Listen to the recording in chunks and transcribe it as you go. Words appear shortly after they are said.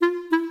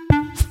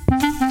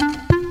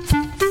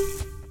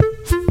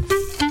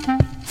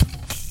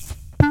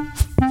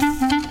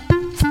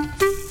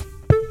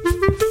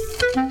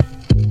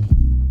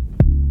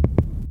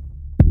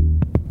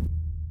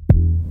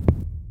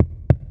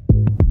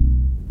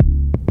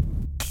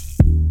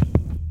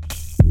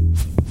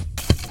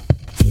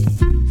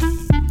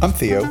I'm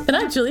Theo. And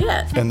I'm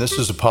Juliet. And this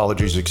is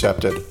Apologies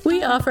Accepted.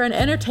 We offer an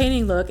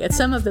entertaining look at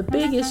some of the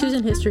big issues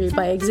in history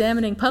by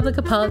examining public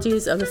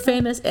apologies of the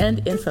famous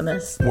and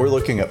infamous. We're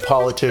looking at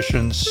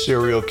politicians,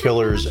 serial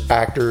killers,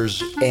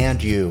 actors,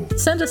 and you.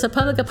 Send us a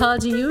public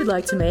apology you would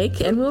like to make,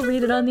 and we'll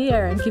read it on the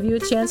air and give you a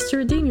chance to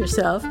redeem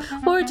yourself,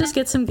 or just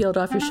get some guilt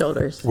off your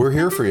shoulders. We're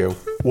here for you.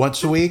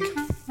 Once a week,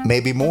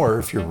 maybe more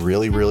if you're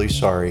really, really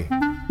sorry.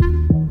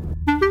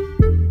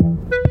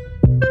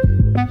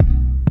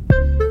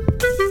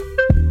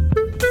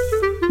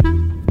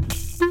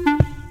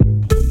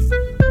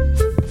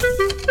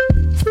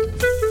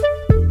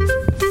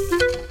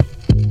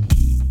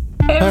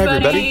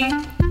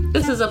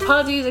 This is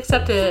Apologies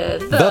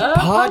Accepted, the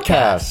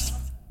podcast.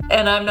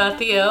 And I'm not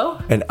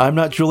Theo. And I'm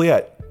not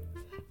Juliet.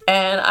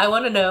 And I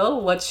want to know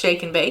what's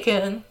shaking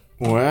bacon.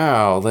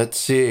 Wow, let's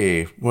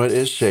see. What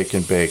is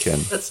shaking bacon?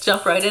 Let's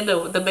jump right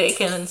into the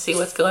bacon and see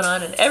what's going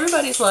on in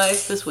everybody's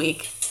lives this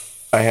week.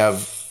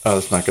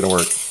 That's not going to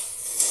work.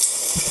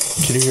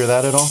 Can you hear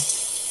that at all?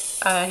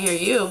 I hear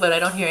you, but I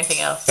don't hear anything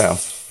else. Oh.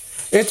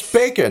 It's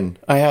bacon.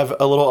 I have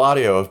a little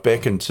audio of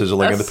bacon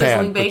sizzling in the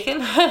pan. Sizzling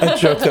bacon? A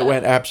joke that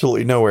went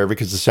absolutely nowhere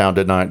because the sound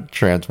did not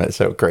transmit.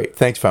 So great.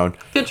 Thanks, phone.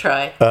 Good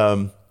try.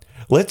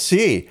 Let's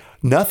see.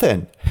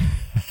 Nothing.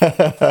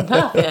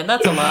 Nothing.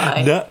 That's a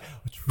lie.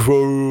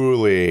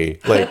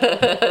 Truly.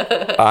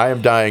 I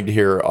am dying to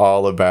hear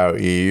all about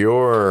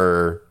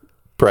your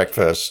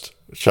breakfast,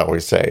 shall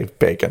we say,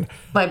 bacon.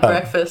 My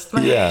breakfast.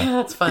 Yeah.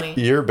 That's funny.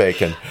 Your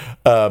bacon.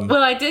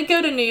 Well, I did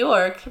go to New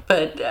York,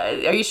 but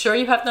are you sure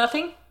you have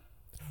nothing?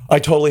 I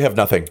totally have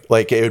nothing.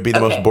 It would be the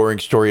most boring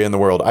story in the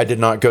world. I did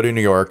not go to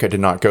New York. I did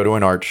not go to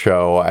an art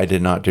show. I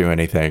did not do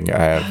anything.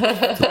 I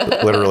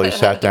literally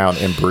sat down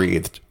and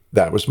breathed.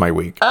 That was my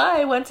week.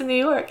 I went to New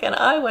York and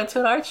I went to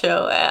an art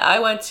show. I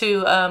went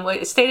to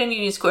stayed in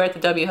Union Square at the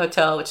W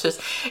Hotel, which is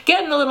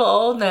getting a little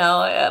old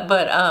now,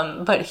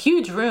 but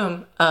huge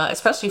room,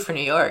 especially for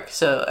New York.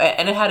 So,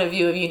 and it had a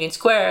view of Union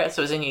Square.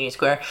 So it was in Union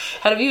Square.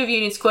 Had a view of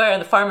Union Square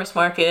and the farmers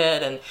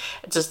market, and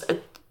just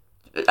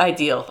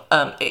ideal.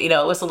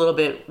 It was a little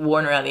bit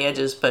worn around the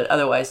edges, but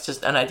otherwise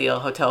just an ideal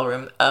hotel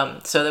room.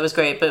 So that was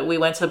great. But we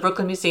went to the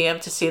Brooklyn Museum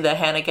to see the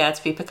Hannah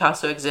Gadsby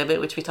Picasso exhibit,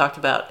 which we talked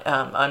about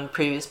on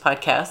previous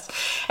podcasts.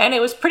 And it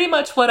was pretty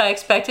much what I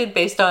expected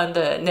based on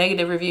the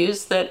negative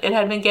reviews that it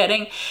had been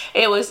getting.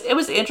 It was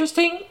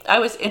interesting. I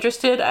was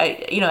interested.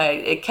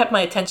 It kept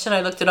my attention. I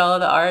looked at all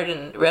of the art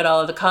and read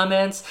all of the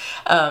comments.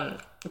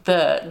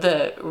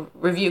 The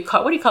review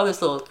card. What do you call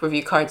those little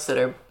review cards that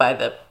are by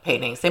the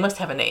paintings? They must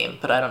have a name,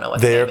 but I don't know what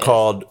they are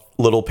called.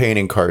 Little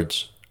painting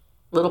cards.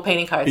 Little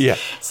painting cards. Yeah.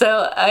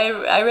 So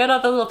I read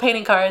all the little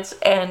painting cards,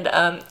 and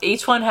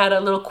each one had a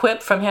little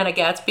quip from Hannah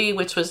Gadsby,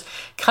 which was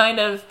kind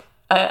of,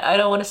 I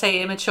don't want to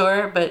say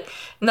immature, but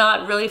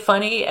not really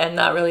funny and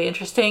not really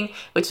interesting,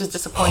 which was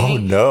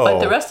disappointing. Oh, no. But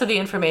the rest of the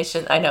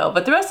information,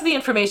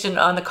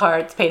 on the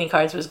cards, painting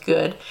cards, was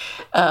good.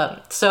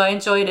 So I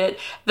enjoyed it.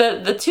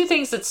 The two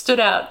things that stood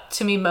out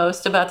to me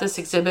most about this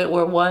exhibit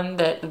were, one,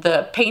 that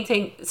the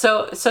painting,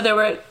 so there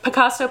were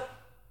Picasso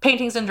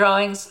paintings and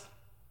drawings.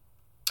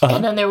 Uh-huh.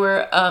 And then there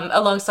were,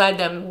 alongside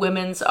them,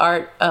 women's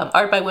art,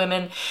 art by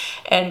women,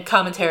 and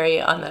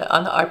commentary on the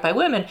art by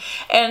women.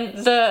 And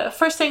the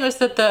first thing was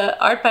that the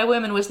art by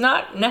women was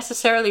not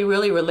necessarily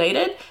really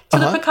related to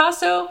the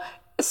Picasso.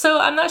 So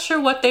I'm not sure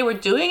what they were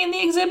doing in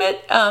the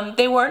exhibit.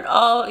 They weren't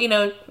all,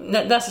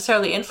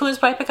 necessarily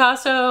influenced by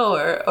Picasso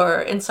or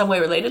in some way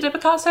related to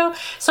Picasso.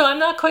 So I'm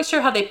not quite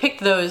sure how they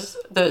picked those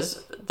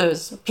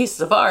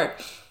pieces of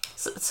art.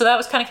 So that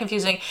was kind of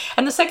confusing.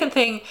 And the second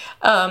thing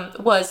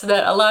was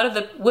that a lot of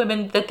the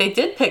women that they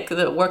did pick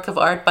the work of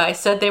art by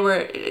said they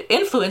were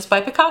influenced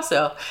by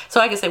Picasso. So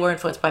I guess they were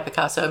influenced by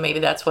Picasso. Maybe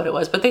that's what it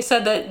was. But they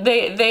said that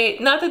they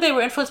not that they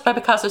were influenced by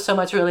Picasso so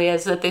much really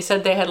as that they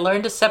said they had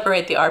learned to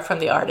separate the art from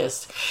the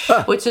artist,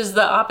 which is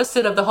the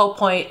opposite of the whole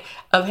point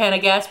of Hannah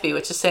Gadsby,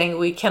 which is saying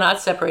we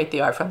cannot separate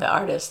the art from the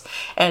artist.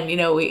 And,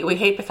 we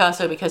hate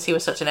Picasso because he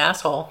was such an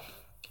asshole.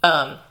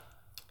 I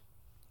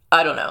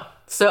don't know.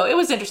 So it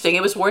was interesting.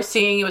 It was worth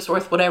seeing. It was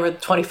worth whatever,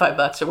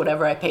 $25 or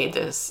whatever I paid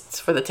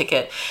for the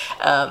ticket.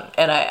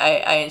 And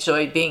I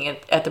enjoyed being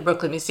at the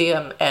Brooklyn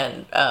Museum,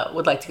 and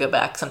would like to go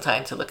back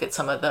sometime to look at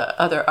some of the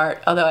other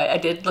art. Although I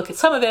did look at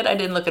some of it, I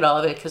didn't look at all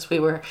of it because we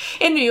were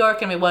in New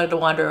York and we wanted to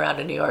wander around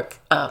in New York.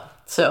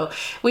 So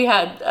we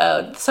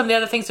had some of the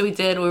other things that we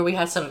did where we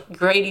had some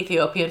great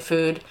Ethiopian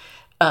food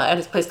at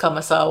this place called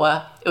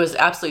Masawa. It was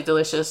absolutely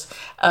delicious.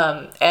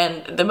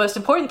 And the most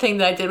important thing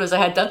that I did was I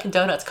had Dunkin'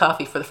 Donuts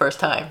coffee for the first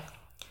time.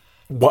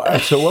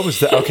 So what was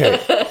that? Okay,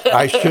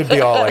 I should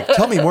be all like,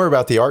 tell me more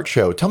about the art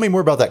show. Tell me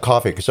more about that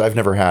coffee, because I've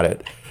never had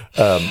it.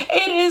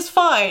 It is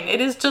fine.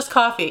 It is just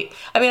coffee.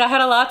 I mean, I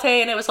had a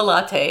latte and it was a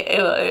latte.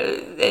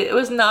 It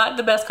was not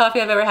the best coffee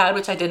I've ever had,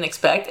 which I didn't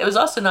expect. It was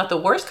also not the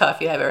worst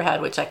coffee I've ever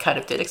had, which I kind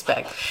of did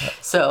expect.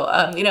 So,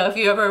 if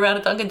you're ever around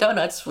at Dunkin'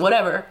 Donuts,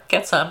 whatever,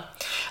 get some.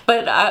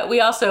 But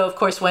we also, of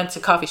course, went to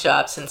coffee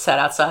shops and sat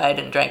outside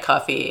and drank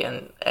coffee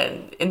and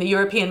in the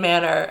European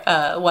manner,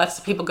 watched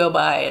the people go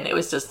by. And it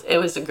was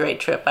a great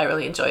trip. I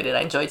really enjoyed it.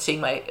 I enjoyed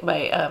seeing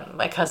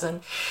my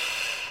cousin.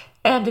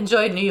 And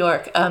enjoyed New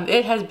York.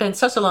 It has been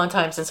such a long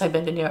time since I've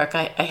been to New York.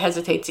 I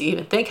hesitate to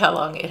even think how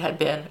long it had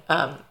been.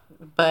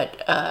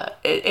 But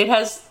it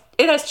has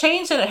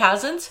changed and it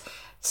hasn't.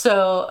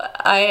 So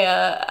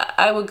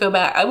I will go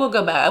back. I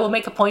will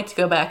make a point to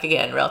go back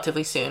again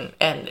relatively soon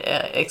and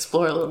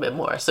explore a little bit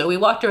more. So we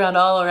walked around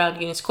all around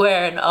Union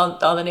Square and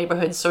all the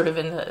neighborhoods sort of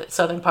in the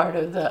southern part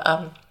of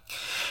the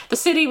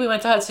city. We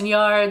went to Hudson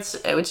Yards,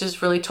 which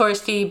is really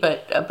touristy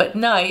but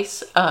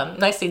nice,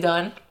 nicely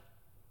done.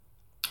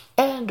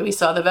 And we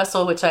saw the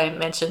Vessel, which I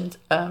mentioned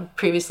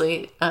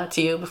previously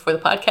to you before the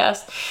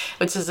podcast,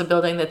 which is a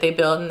building that they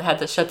built and had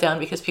to shut down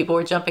because people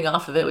were jumping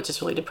off of it, which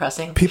is really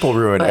depressing. People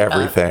ruin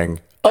everything.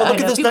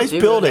 Look at this nice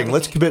building.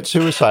 Let's commit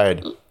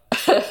suicide.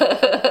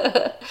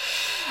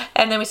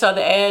 And then we saw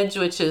the Edge,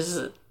 which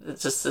is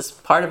just this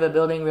part of a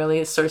building really.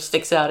 It sort of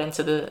sticks out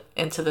into the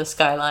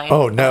skyline.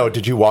 Oh, no.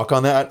 Did you walk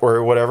on that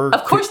or whatever?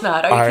 Of course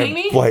not. Are you kidding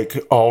me? I'm like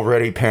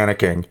already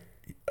panicking.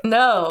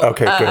 No.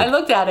 Okay, good. I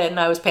looked at it and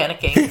I was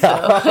panicking. So.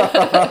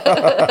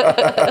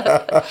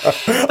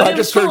 I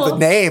just heard the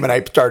name and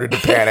I started to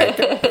panic.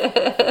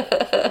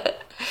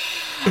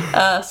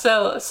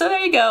 So there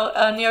you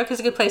go. New York is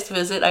a good place to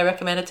visit. I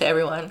recommend it to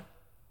everyone.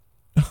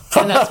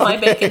 And that's my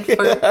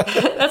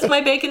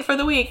bacon for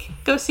the week.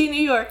 Go see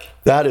New York.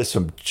 That is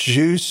some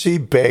juicy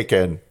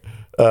bacon.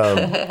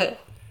 Yeah.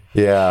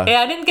 Yeah,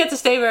 I didn't get to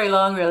stay very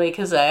long, really,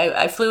 because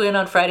I flew in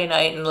on Friday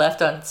night and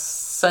left on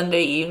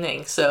Sunday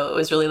evening, so it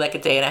was really like a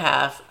day and a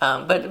half.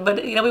 But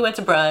we went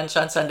to brunch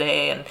on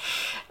Sunday and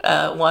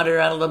wandered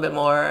around a little bit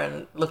more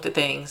and looked at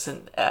things.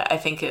 And I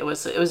think it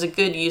was a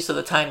good use of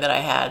the time that I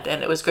had.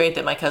 And it was great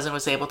that my cousin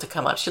was able to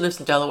come up. She lives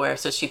in Delaware,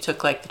 so she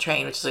took like the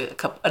train, which is an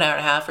hour and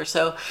a half or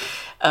so,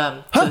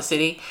 to the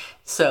city.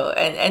 So,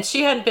 and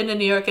she hadn't been to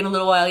New York in a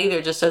little while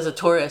either, just as a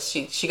tourist.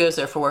 She goes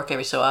there for work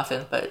every so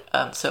often, but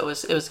so it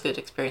was a good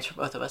experience for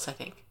both of us, I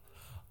think.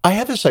 I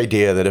had this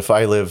idea that if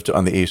I lived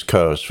on the East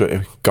Coast,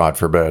 God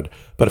forbid,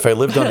 but if I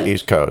lived on the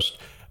East Coast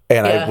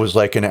and I was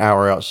like an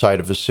hour outside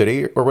of the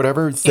city or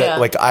whatever, that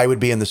like I would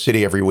be in the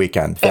city every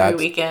weekend.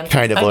 That's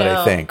kind of what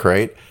I think,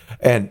 right?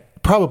 And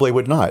probably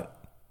would not.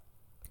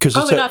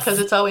 Probably not because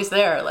it's always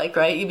there, like,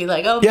 right? You'd be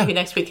like, oh, maybe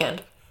next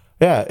weekend.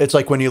 Yeah, it's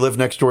like when you live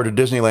next door to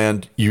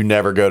Disneyland, you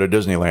never go to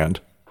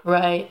Disneyland.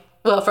 Right.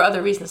 Well, for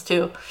other reasons,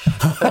 too.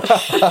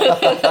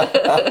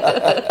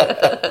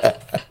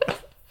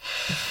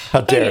 How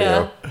dare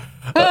you?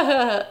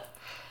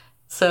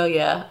 So,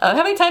 yeah.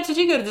 How many times did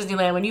you go to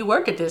Disneyland when you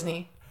worked at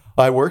Disney?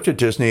 I worked at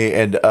Disney,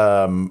 and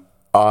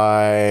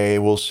I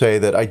will say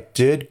that I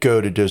did go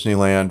to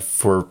Disneyland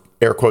for,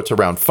 air quotes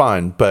around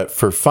fun, but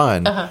for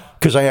fun,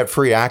 because I had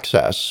free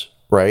access.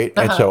 Right.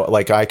 And so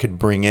like I could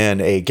bring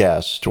in a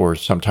guest or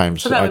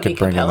sometimes I could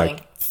bring in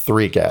like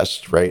 3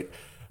 guests. Right.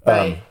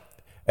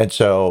 And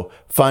so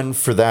fun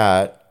for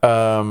that.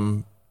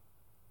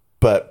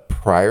 But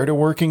prior to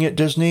working at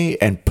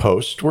Disney and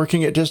post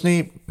working at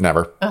Disney,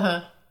 never.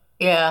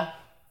 Yeah.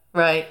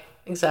 Right.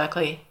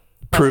 Exactly.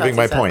 Proving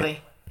my point.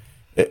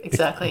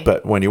 Exactly.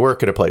 But when you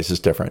work at a place,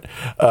 it's different.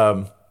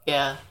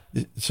 Yeah.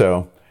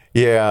 So,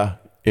 yeah.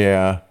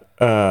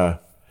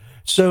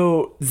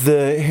 So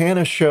the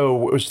Hannah show,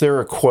 was there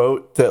a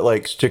quote that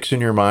like sticks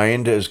in your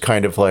mind as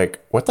kind of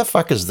like, what the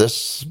fuck is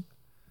this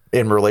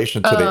in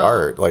relation to the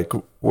art? Like,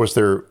 was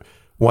there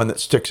one that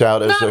sticks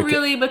out as not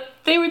really, but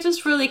they were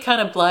just really kind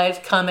of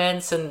blithe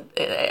comments and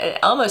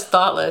almost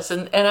thoughtless.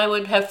 And I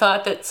would have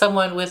thought that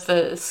someone with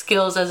the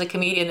skills as a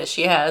comedian that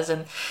she has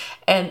and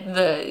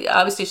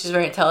obviously she's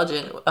very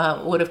intelligent,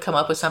 would have come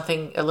up with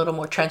something a little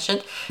more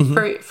trenchant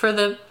for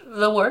the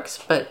works.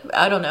 But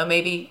I don't know,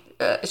 maybe.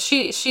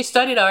 She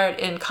studied art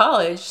in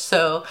college,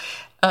 so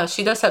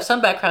she does have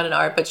some background in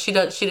art, but she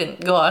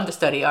didn't go on to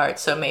study art.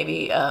 So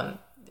maybe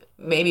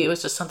it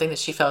was just something that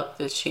she felt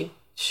that she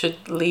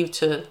should leave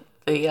to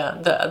the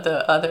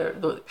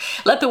other.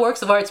 Let the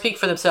works of art speak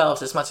for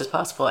themselves as much as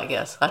possible, I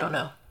guess. I don't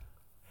know.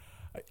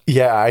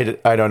 Yeah,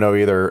 I don't know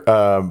either.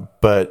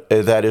 But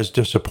that is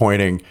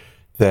disappointing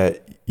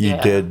that you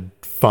did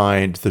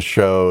find the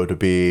show to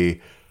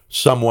be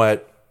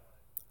somewhat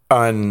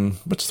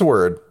what's the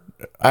word?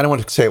 I don't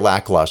want to say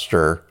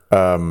lackluster,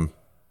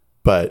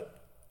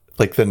 but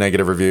like the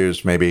negative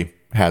reviews maybe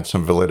had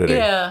some validity.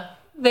 Yeah.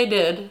 They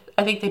did.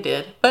 I think they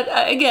did. But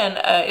again,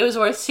 it was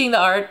worth seeing the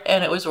art,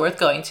 and it was worth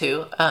going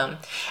to.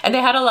 And they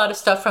had a lot of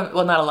stuff from,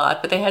 well, not a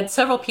lot, but they had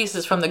several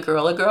pieces from the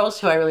Guerrilla Girls,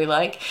 who I really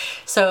like.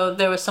 So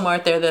there was some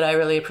art there that I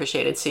really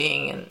appreciated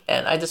seeing,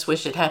 and I just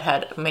wish it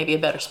had maybe a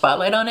better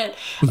spotlight on it,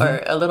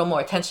 or a little more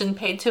attention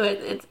paid to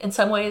it in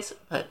some ways.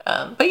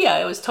 But yeah,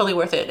 it was totally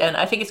worth it, and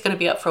I think it's going to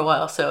be up for a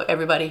while. So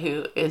everybody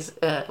who is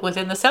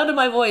within the sound of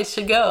my voice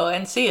should go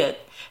and see it.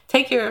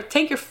 Take your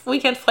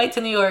weekend flight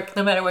to New York,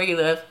 no matter where you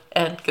live,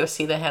 and go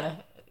see the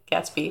Hannah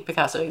Gatsby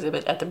Picasso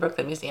exhibit at the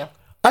Brooklyn Museum.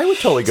 I would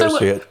totally go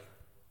see it.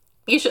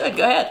 You should.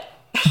 Go ahead.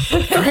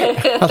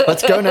 Great.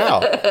 Let's go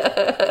now.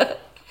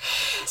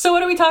 So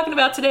what are we talking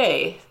about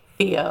today,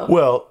 Theo?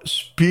 Well,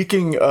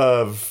 speaking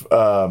of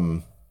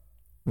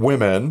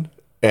women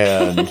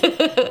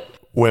and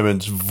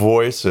women's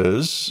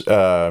voices,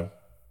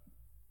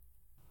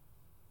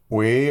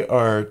 we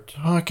are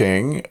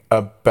talking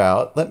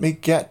about, let me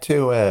get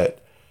to it,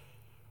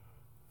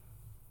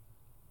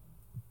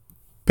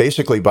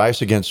 basically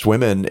bias against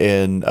women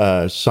in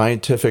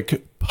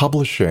scientific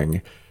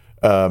publishing.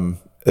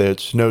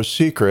 It's no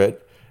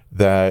secret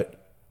that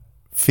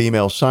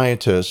female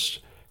scientists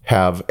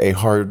have a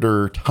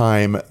harder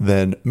time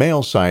than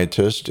male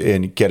scientists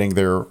in getting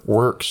their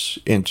works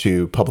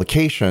into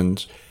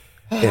publications.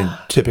 And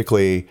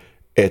typically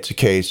it's a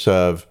case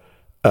of,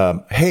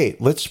 hey,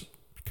 let's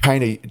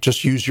kind of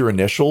just use your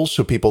initials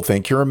so people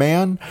think you're a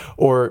man,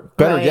 or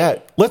better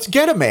yet, let's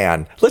get a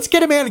man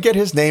and get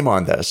his name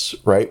on this.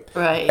 Right.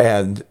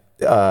 And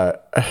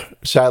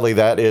sadly,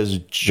 that is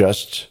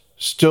just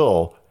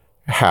still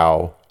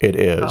how it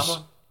is.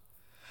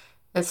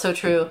 That's so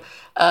true.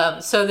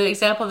 So the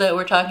example that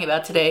we're talking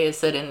about today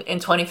is that in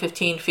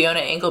 2015, Fiona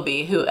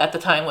Ingleby, who at the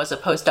time was a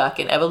postdoc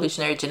in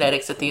evolutionary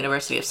genetics at the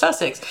University of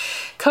Sussex,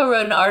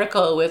 co-wrote an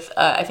article with,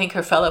 I think,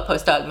 her fellow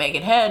postdoc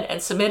Megan Head,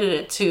 and submitted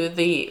it to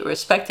the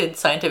respected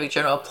scientific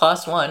journal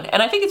PLOS One.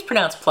 And I think it's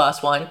pronounced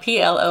PLOS One,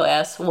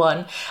 PLOS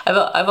One.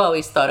 I've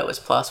always thought it was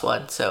PLOS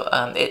One. So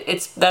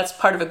that's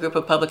part of a group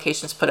of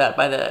publications put out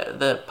by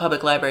the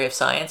Public Library of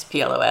Science,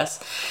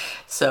 PLOS.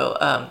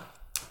 So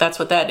that's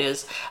what that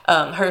is.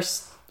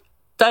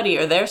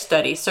 Their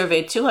study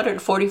surveyed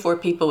 244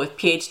 people with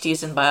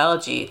PhDs in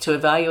biology to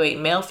evaluate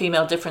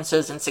male-female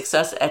differences in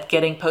success at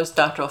getting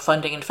postdoctoral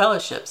funding and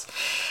fellowships.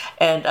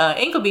 And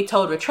Ingleby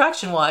told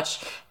Retraction Watch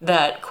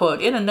that,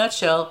 quote, in a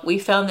nutshell, we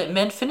found that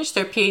men finished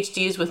their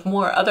PhDs with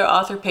more other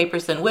author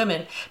papers than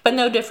women, but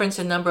no difference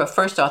in number of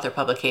first author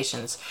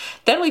publications.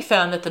 Then we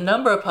found that the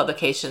number of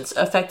publications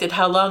affected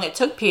how long it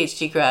took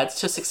PhD grads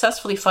to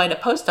successfully find a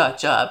postdoc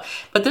job,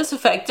 but this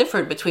effect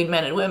differed between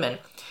men and women.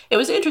 It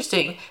was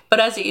interesting,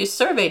 but as it used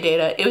survey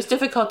data, it was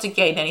difficult to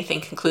gain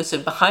anything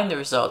conclusive behind the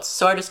results,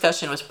 so our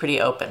discussion was pretty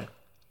open.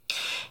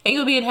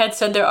 Ingleby and Head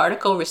said their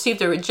article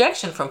received a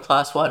rejection from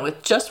PLOS One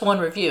with just one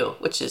review,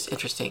 which is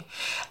interesting.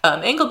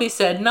 Ingleby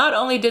said not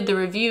only did the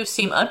review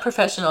seem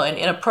unprofessional and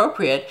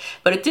inappropriate,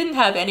 but it didn't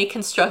have any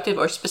constructive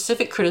or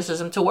specific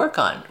criticism to work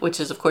on, which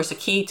is, of course, a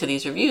key to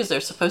these reviews. They're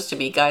supposed to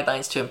be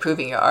guidelines to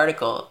improving your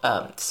article,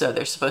 so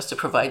they're supposed to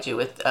provide you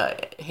with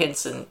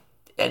hints and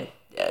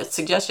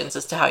suggestions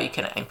as to how you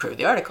can improve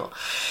the article.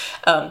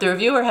 The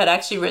reviewer had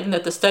actually written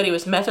that the study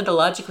was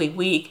methodologically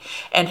weak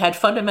and had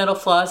fundamental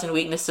flaws and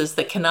weaknesses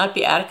that cannot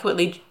be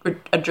adequately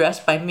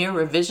addressed by mere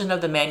revision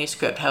of the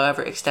manuscript,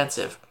 however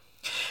extensive.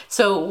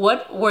 So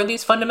what were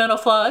these fundamental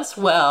flaws?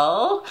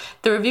 Well,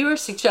 the reviewer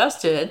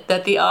suggested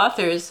that the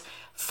authors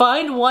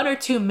find one or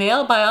two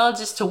male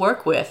biologists to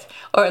work with,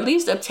 or at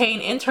least obtain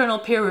internal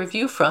peer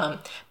review from,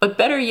 but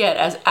better yet,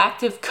 as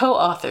active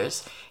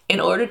co-authors, in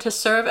order to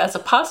serve as a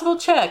possible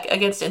check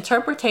against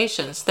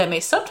interpretations that may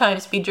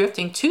sometimes be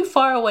drifting too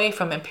far away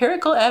from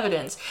empirical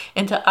evidence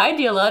into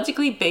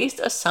ideologically based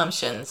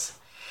assumptions.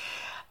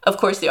 Of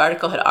course, the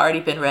article had already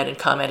been read and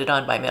commented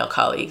on by male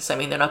colleagues. I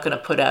mean, they're not going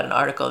to put out an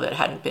article that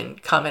hadn't been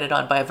commented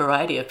on by a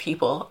variety of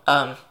people.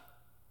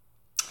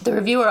 The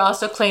reviewer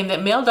also claimed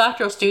that male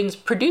doctoral students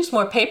produce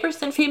more papers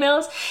than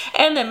females,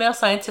 and that male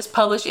scientists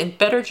publish in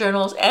better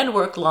journals and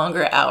work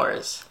longer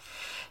hours.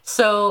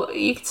 So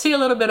you can see a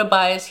little bit of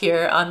bias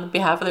here on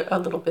behalf of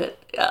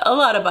a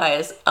lot of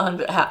bias on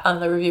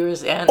the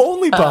reviewer's end.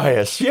 Only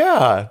bias,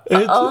 yeah.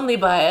 Only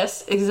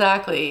bias,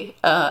 exactly.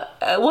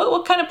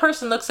 What kind of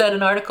person looks at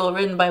an article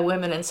written by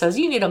women and says,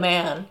 "You need a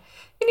man.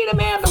 You need a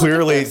man."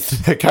 Clearly,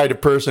 the kind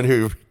of person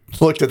who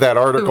looked at that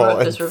article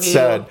and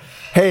said,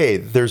 "Hey,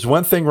 there's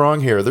one thing wrong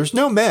here. There's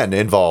no men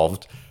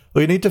involved.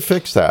 We need to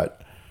fix that."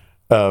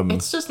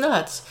 It's just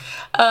nuts.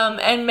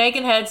 And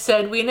Megan Head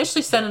said, we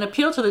initially sent an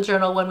appeal to the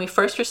journal when we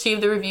first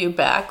received the review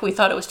back. We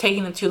thought it was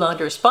taking them too long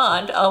to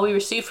respond. All we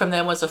received from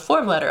them was a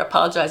form letter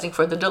apologizing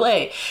for the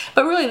delay.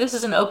 But really, this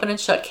is an open and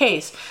shut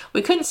case.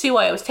 We couldn't see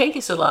why it was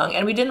taking so long,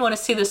 and we didn't want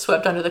to see this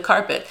swept under the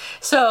carpet.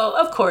 So,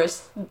 of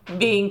course,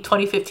 being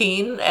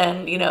 2015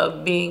 and,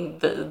 being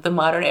the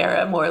modern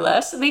era, more or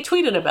less, they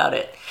tweeted about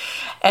it.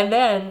 And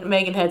then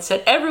Megan had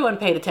said, everyone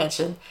paid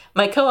attention.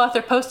 My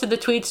co-author posted the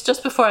tweets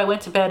just before I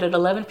went to bed at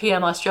 11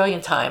 p.m.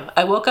 Australian time.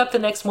 I woke up the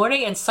next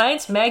morning and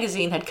Science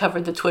Magazine had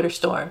covered the Twitter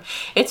storm.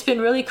 It's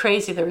been really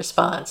crazy, the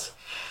response.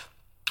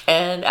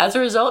 And as a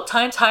result,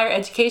 Times Higher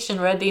Education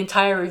read the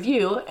entire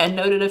review and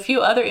noted a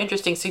few other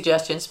interesting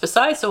suggestions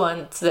besides the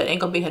ones that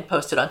Ingleby had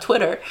posted on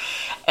Twitter.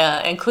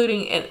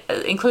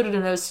 Included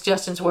in those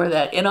suggestions were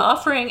that in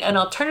offering an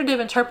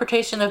alternative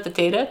interpretation of the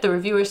data, the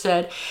reviewer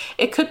said,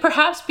 it could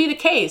perhaps be the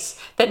case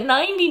that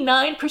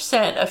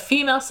 99% of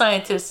female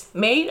scientists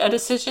made a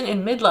decision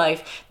in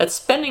midlife that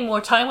spending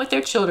more time with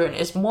their children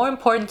is more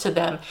important to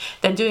them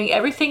than doing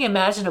everything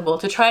imaginable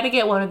to try to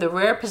get one of the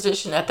rare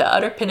position at the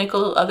utter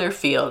pinnacle of their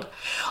field.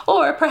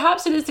 Or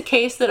perhaps it is the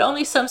case that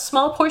only some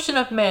small portion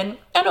of men,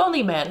 and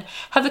only men,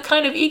 have the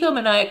kind of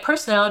egomaniac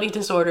personality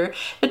disorder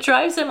that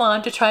drives them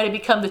on to try to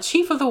become the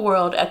chief of the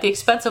world at the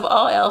expense of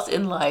all else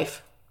in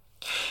life.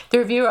 The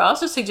reviewer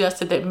also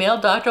suggested that male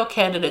doctoral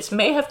candidates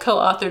may have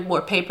co-authored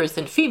more papers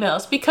than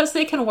females because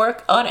they can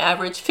work on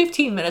average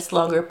 15 minutes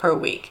longer per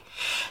week.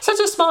 Such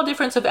a small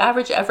difference of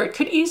average effort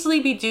could easily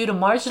be due to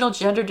marginal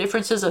gender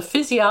differences of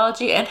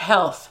physiology and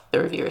health, the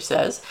reviewer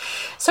says.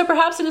 So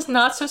perhaps it is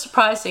not so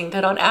surprising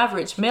that on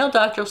average, male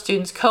doctoral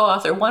students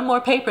co-author one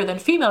more paper than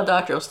female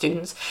doctoral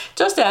students,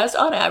 just as,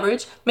 on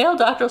average, male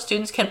doctoral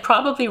students can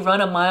probably run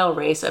a mile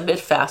race a bit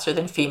faster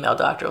than female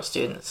doctoral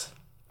students.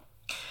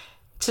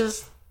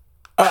 Just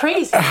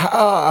crazy.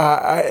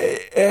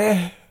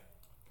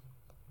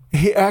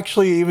 He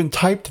actually even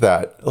typed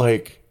that,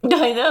 like...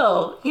 I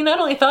know. He not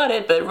only thought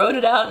it, but wrote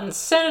it out and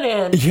sent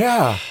it in.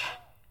 Yeah.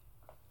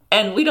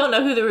 And we don't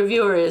know who the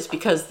reviewer is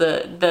because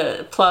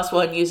the PLOS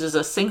One uses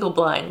a single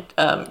blind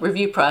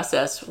review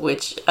process,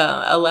 which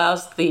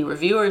allows the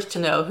reviewers to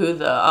know who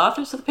the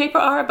authors of the paper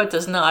are, but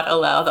does not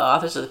allow the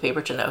authors of the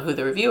paper to know who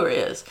the reviewer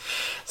is.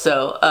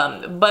 So,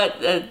 but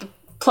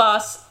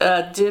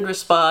PLOS did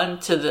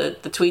respond to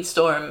the tweet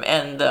storm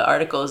and the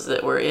articles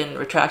that were in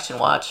Retraction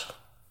Watch.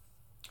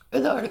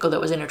 The article that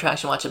was in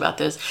Retraction Watch about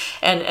this.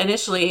 And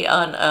initially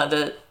on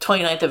the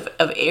 29th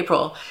of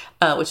April,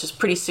 which is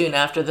pretty soon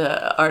after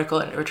the article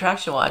in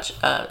Retraction Watch,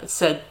 it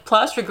said,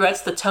 PLOS regrets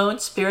the tone,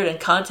 spirit, and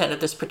content of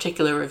this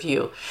particular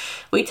review.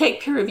 We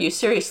take peer review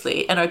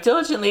seriously and are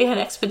diligently and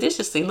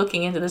expeditiously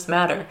looking into this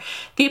matter.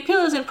 The appeal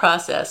is in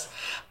process.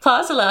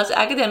 PLOS allows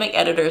academic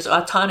editors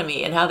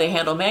autonomy in how they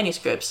handle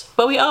manuscripts,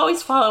 but we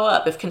always follow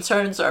up if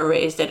concerns are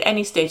raised at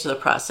any stage of the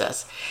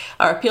process.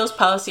 Our appeals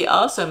policy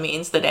also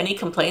means that any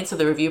complaints of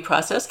the review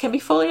process can be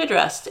fully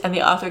addressed and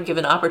the author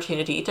given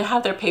opportunity to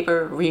have their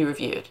paper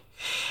re-reviewed.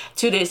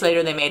 2 days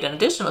later, they made an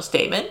additional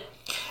statement.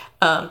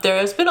 There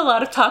has been a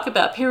lot of talk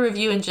about peer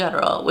review in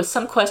general, with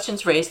some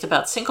questions raised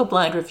about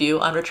single-blind review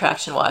on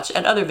Retraction Watch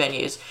and other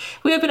venues.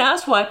 We have been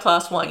asked why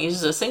PLOS One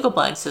uses a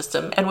single-blind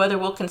system and whether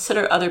we'll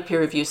consider other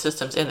peer review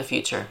systems in the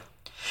future.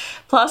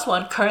 PLOS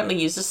One currently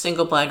uses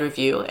single-blind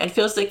review and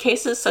feels that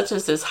cases such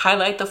as this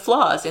highlight the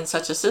flaws in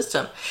such a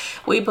system.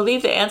 We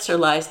believe the answer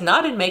lies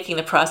not in making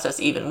the process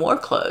even more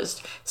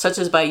closed, such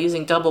as by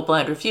using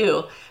double-blind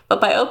review, but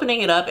by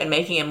opening it up and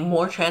making it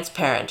more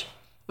transparent.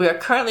 We are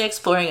currently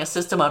exploring a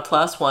system on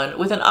PLOS One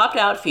with an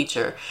opt-out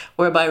feature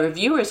whereby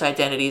reviewers'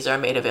 identities are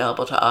made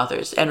available to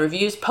authors and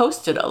reviews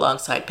posted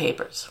alongside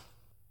papers.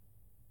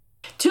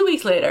 2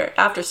 weeks later,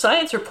 after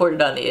Science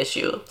reported on the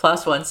issue,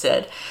 PLOS One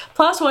said,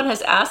 PLOS One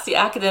has asked the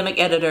academic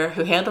editor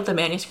who handled the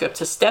manuscript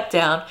to step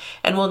down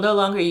and will no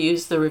longer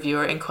use the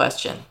reviewer in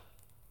question.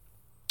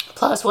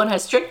 PLOS One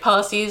has strict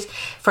policies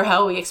for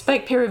how we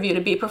expect peer review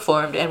to be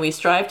performed, and we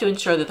strive to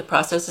ensure that the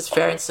process is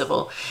fair and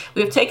civil.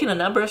 We have taken a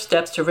number of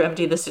steps to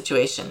remedy the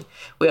situation.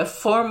 We have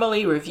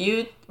formally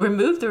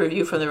removed the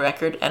review from the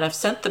record and have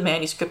sent the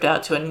manuscript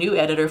out to a new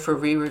editor for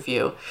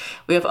re-review.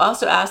 We have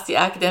also asked the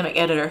academic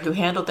editor who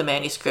handled the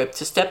manuscript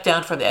to step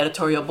down from the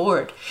editorial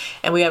board,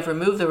 and we have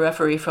removed the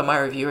referee from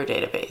our reviewer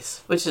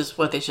database, which is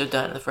what they should have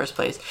done in the first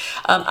place.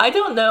 I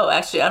don't know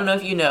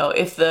if you know,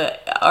 if the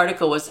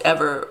article was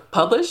ever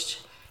published.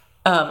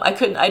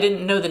 I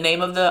didn't know the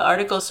name of the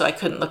article, so I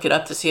couldn't look it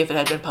up to see if it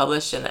had been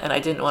published, and I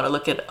didn't want to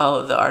look at all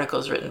of the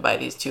articles written by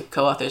these two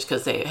co-authors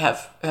because they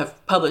have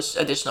published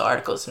additional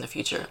articles in the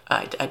future.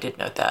 I did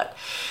note that.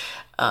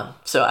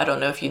 So I don't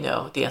know if you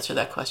know the answer to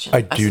that question.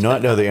 I do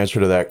not know the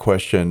answer to that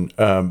question,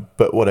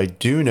 but what I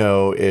do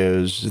know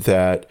is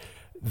that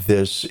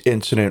this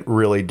incident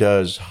really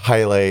does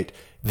highlight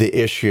the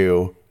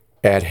issue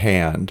at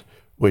hand,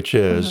 which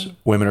is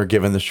women are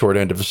given the short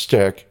end of the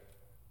stick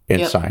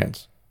in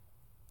science.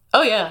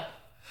 Oh, yeah,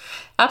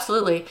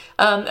 absolutely.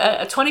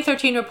 A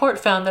 2013 report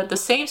found that the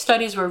same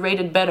studies were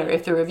rated better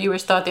if the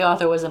reviewers thought the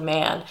author was a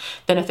man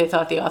than if they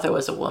thought the author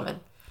was a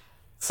woman.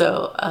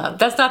 So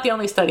that's not the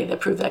only study that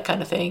proved that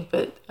kind of thing,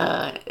 but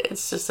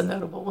it's just a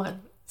notable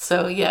one.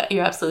 So, yeah,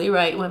 you're absolutely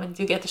right. Women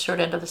do get the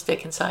short end of the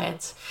stick in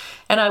science,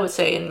 and I would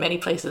say in many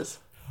places.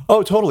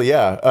 Oh, totally,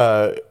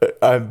 yeah.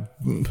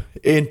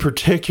 In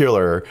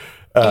particular,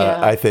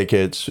 I think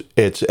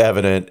it's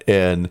evident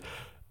in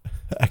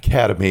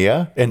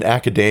academia,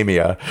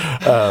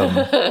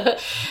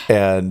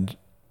 and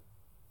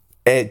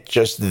it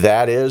just,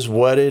 that is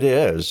what it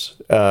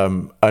is,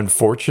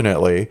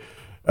 unfortunately.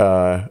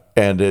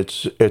 And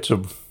it's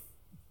a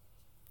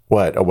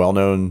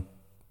well-known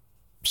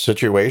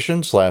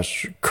situation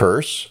 /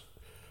 curse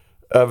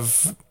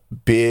of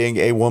being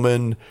a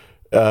woman,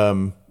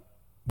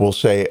 we'll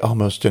say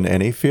almost in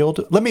any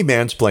field. Let me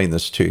mansplain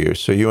this to you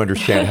so you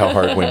understand how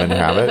hard women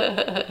have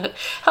it.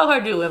 How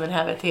hard do women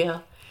have it,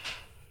 Theo?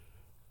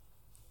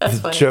 That's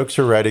funny. Jokes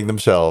are writing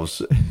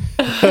themselves.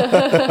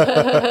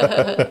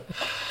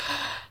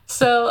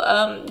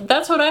 So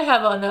that's what I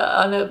have on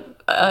the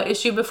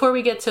issue. Before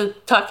we get to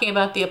talking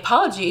about the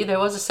apology, there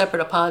was a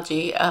separate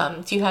apology.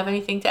 Do you have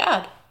anything to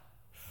add?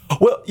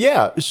 Well,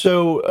 yeah.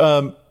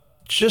 So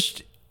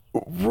just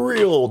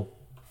real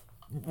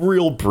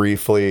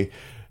briefly,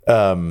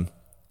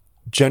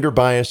 gender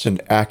bias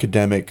in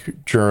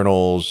academic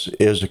journals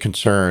is a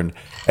concern.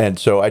 And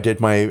so I did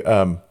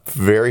my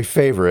very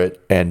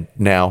favorite and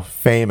now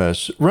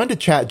famous run to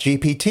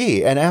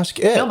ChatGPT and ask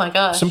it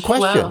some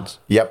questions.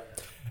 Wow. Yep.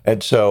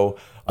 And so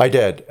I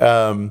did.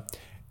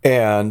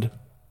 And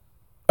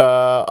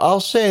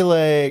I'll say,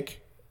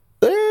 like,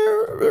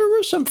 there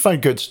was some fun,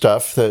 good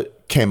stuff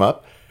that came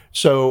up.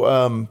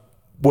 So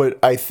what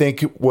I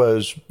think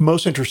was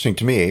most interesting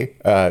to me,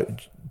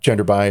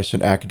 gender bias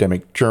in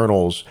academic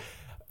journals,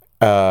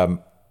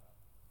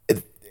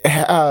 it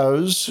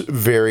has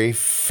very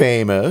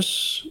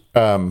famous,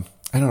 I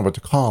don't know what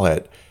to call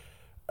it.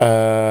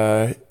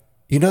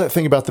 You know that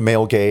thing about the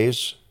male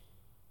gaze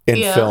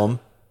in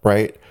film,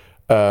 right?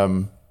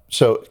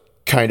 So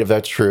kind of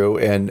that's true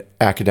in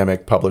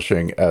academic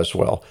publishing as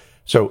well.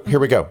 So here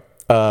we go.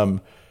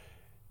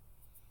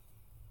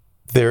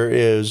 There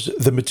is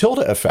the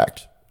Matilda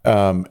effect.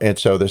 And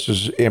so this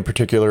is in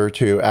particular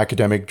to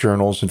academic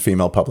journals and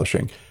female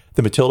publishing.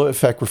 The Matilda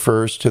effect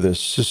refers to the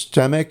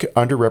systemic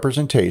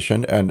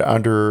underrepresentation and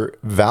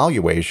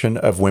undervaluation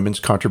of women's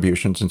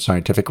contributions in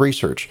scientific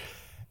research.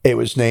 It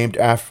was named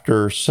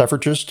after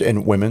suffragist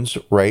and women's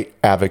rights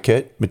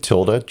advocate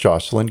Matilda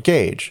Joslyn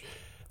Gage.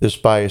 This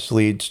bias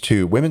leads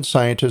to women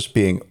scientists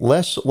being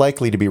less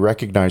likely to be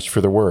recognized for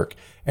their work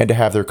and to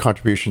have their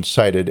contributions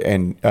cited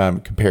and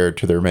compared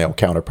to their male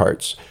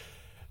counterparts.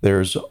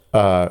 There's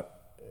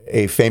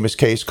a famous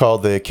case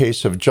called the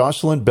case of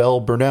Jocelyn Bell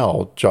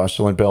Burnell.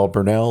 Jocelyn Bell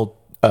Burnell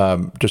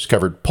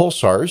discovered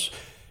pulsars,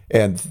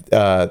 and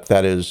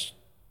that is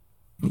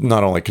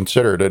not only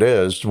considered, it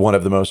is one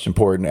of the most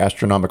important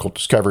astronomical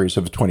discoveries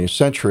of the 20th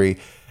century,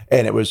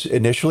 and it was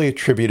initially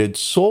attributed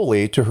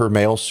solely to her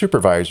male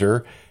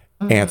supervisor,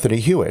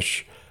 Anthony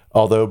Hewish.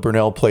 Although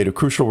Burnell played a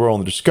crucial role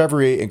in the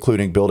discovery,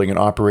 including building and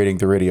operating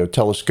the radio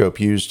telescope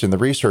used in the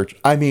research.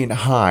 I mean,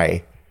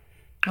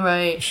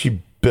 Right.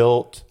 She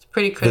built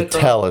pretty critical. the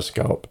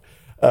telescope.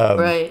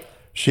 Right.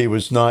 She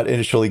was not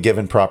initially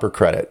given proper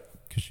credit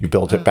because she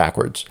built it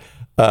backwards.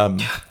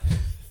 And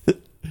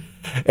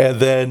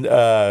then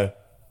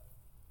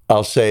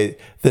I'll say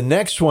the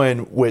next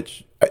one,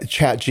 which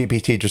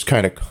ChatGPT just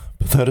kind of,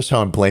 notice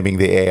how I'm blaming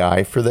the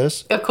AI for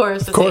this? Of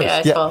course, it's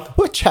AI's fault.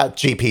 What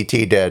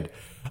ChatGPT did.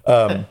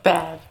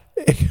 Bad.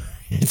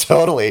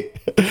 Totally.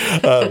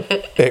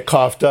 It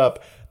coughed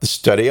up the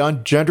study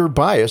on gender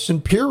bias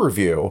in peer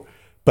review.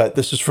 But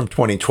this is from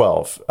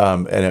 2012,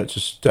 and it's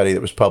a study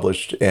that was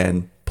published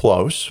in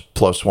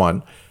PLOS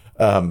One.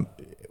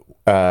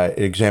 It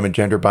examined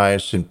gender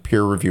bias in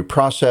peer review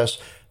process.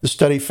 The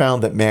study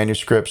found that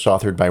manuscripts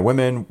authored by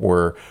women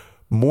were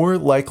more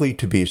likely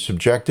to be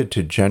subjected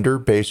to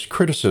gender-based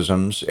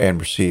criticisms and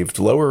received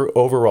lower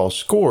overall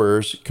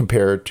scores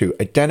compared to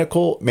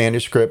identical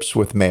manuscripts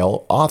with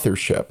male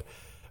authorship.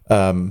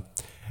 And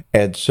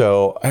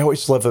so I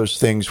always love those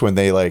things when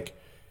they like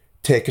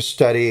take a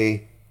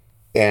study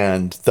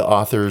and the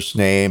author's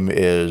name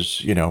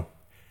is,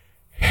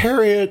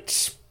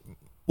 Harriet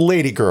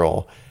Lady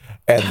Girl,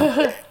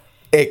 and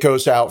it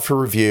goes out for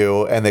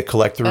review and they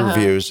collect the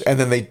reviews, and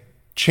then they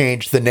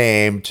change the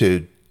name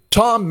to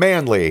Tom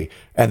Manley,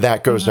 and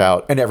that goes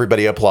out, and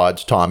everybody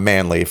applauds Tom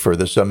Manley for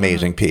this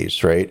amazing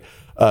piece, right?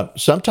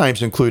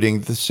 Sometimes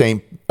including the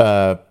same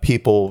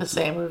people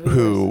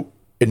who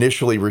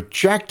initially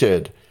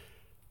rejected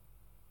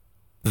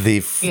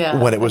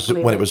when it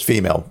was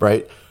female,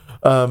 right?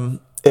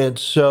 And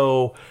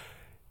so,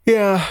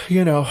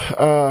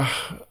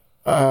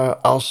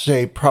 I'll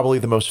say probably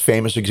the most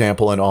famous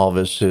example in all of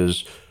this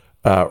is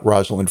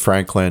Rosalind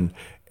Franklin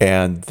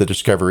and the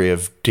discovery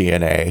of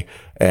DNA.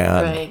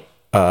 And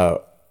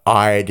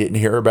I didn't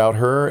hear about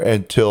her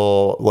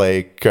until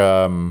like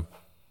I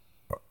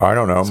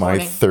don't know, my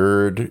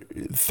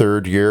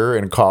third year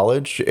in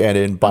college and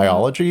in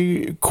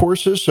biology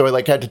courses. So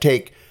I had to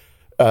take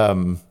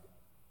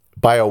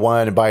Bio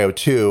 1 and Bio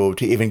 2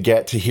 to even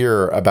get to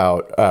hear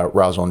about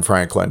Rosalind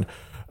Franklin.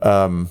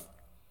 And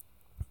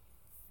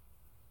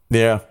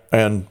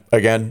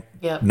again,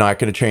 not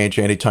going to change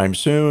anytime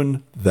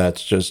soon.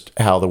 That's just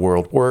how the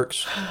world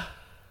works.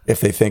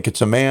 If they think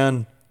it's a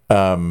man,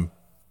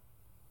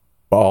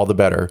 all the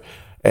better.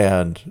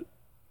 And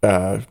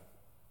I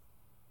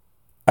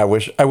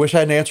wish I had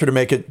an answer to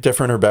make it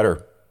different or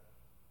better.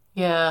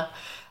 Yeah.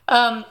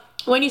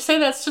 When you say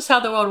that's just how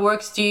the world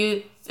works, do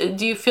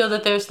you feel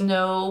that there's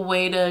no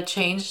way to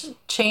change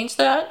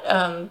that?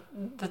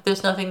 That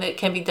there's nothing that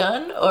can be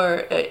done,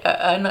 or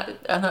I'm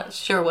not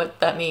sure what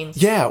that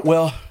means. Yeah,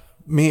 well,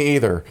 me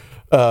either.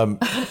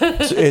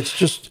 It's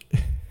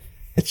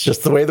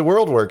just the way the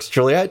world works,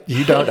 Juliet.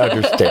 You don't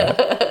understand.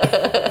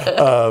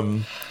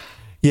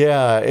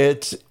 Yeah,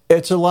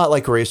 it's a lot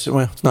like racism.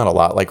 Well, it's not a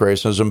lot like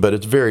racism, but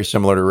it's very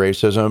similar to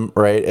racism,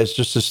 right? It's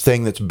just this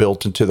thing that's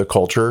built into the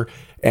culture,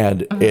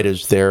 and it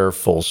is there,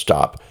 full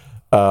stop.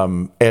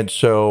 And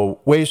so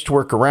ways to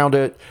work around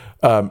it.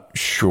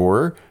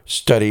 Sure,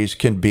 studies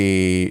can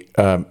be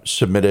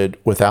submitted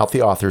without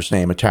the author's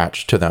name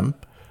attached to them.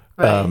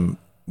 Right.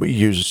 We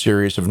use a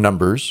series of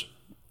numbers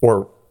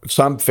or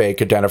some fake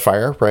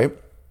identifier, right?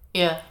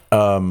 Yeah.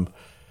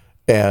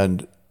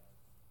 And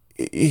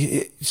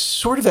it's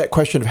sort of that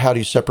question of how do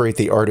you separate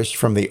the artist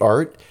from the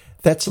art?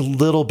 That's a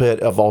little bit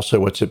of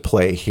also what's at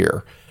play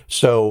here.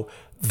 So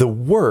the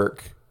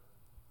work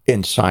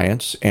in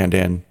science and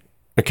in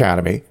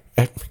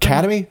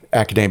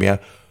academia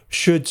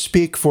should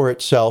speak for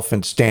itself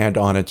and stand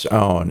on its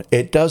own.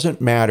 It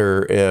doesn't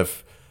matter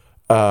if,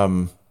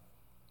 I'm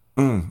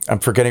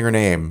forgetting her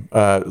name.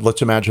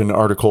 Let's imagine an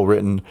article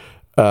written,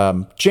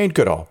 Jane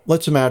Goodall.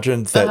 Let's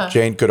imagine that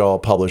Jane Goodall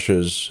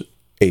publishes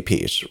a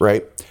piece,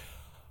 right?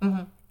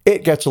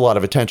 It gets a lot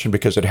of attention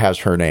because it has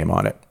her name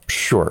on it.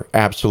 Sure,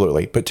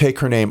 absolutely. But take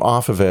her name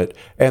off of it,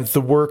 and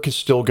the work is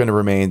still going to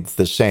remain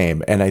the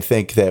same. And I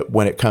think that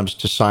when it comes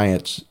to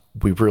science,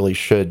 we really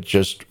should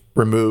just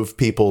remove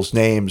people's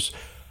names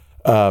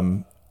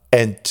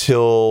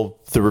until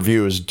the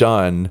review is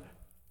done.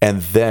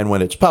 And then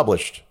when it's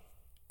published,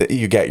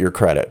 you get your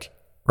credit,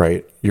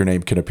 right? Your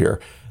name can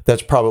appear.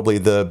 That's probably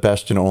the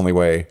best and only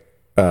way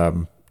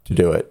to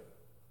do it.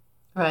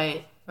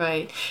 Right.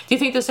 Right. Do you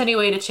think there's any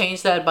way to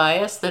change that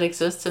bias that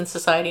exists in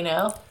society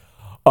now?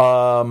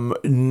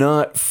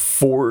 Not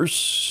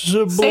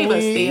forcibly. Save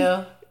us,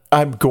 Theo.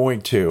 I'm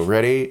going to.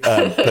 Ready?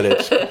 But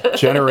it's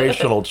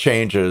generational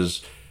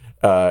changes,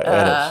 and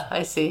it's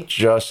I see.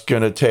 just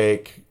gonna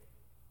take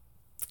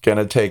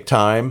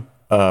time.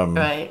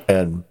 Right.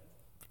 And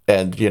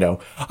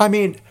I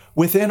mean,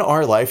 within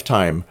our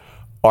lifetime,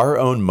 our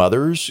own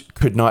mothers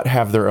could not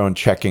have their own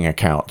checking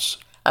accounts.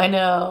 I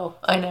know.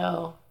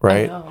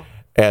 Right. I know.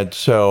 And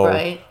so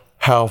Right.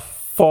 how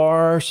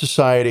far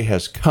society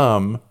has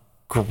come,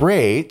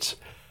 great.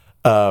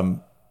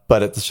 But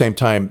at the same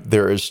time,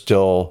 there is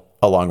still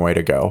a long way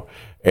to go.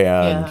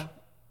 And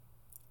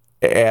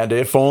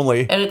if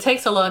only. And it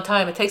takes a long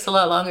time. It takes a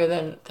lot longer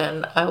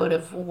than I would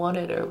have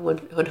wanted or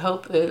would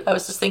hope. I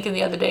was just thinking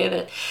the other day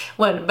that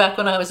back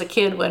when I was a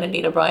kid, when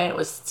Anita Bryant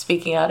was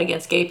speaking out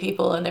against gay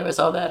people and there was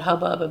all that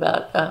hubbub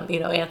about,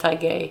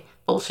 anti-gay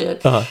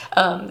bullshit.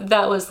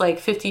 That was like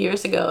 50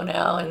 years ago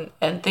now,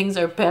 and things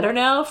are better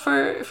now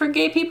for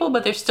gay people,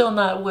 but they're still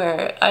not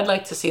where I'd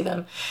like to see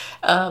them.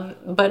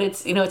 But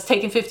it's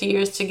taken 50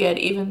 years to get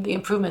even the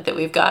improvement that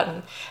we've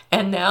gotten.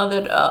 And now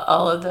that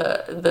all of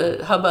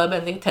the hubbub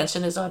and the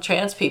attention is on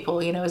trans people,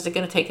 is it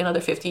going to take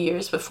another 50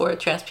 years before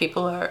trans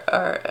people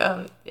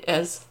are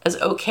as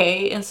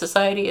okay in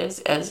society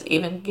as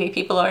even gay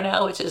people are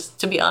now, which is,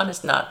 to be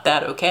honest, not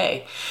that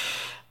okay.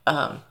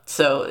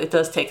 So it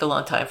does take a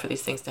long time for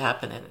these things to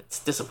happen, and it's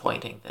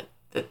disappointing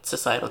that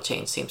societal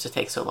change seems to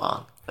take so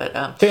long. But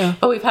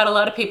but we've had a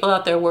lot of people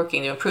out there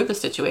working to improve the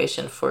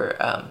situation for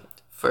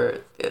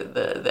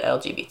the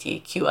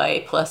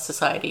LGBTQIA plus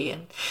society,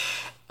 and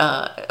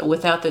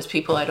without those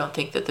people, I don't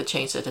think that the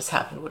change that has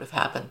happened would have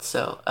happened.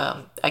 So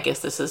I guess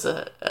this is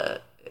a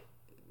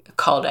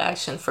call to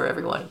action for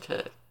everyone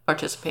to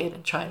participate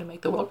in trying to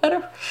make the world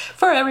better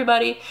for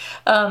everybody,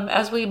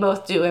 as we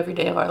both do every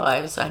day of our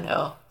lives. I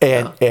know,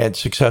 and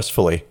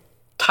successfully,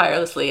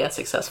 tirelessly and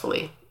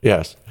successfully.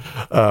 Yes,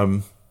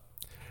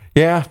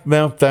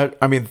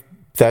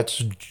 that's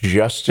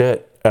just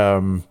it.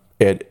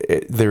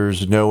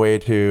 There's no way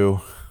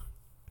to.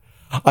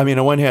 I mean,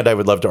 on one hand, I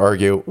would love to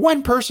argue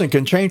one person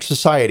can change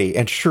society,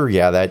 and sure,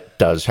 yeah, that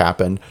does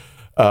happen.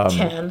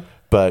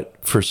 But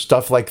for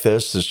stuff like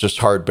this, it's just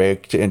hard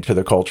baked into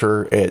the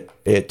culture.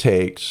 It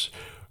takes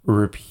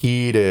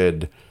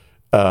repeated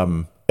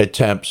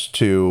attempts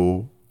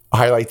to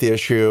highlight the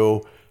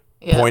issue,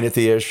 point at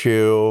the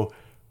issue,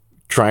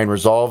 try and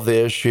resolve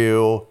the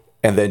issue,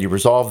 and then you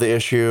resolve the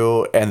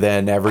issue, and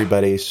then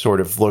everybody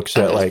sort of looks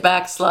at like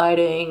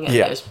backsliding, and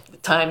there's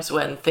times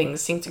when things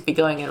seem to be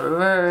going in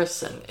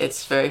reverse, and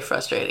it's very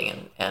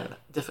frustrating and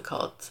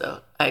difficult.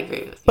 So I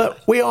agree with you.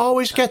 But we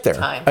always get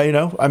there.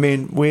 I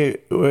mean, we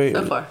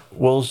so far.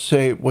 We'll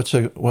say what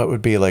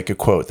would be like a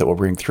quote that we'll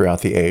bring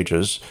throughout the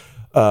ages.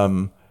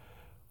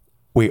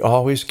 We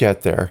always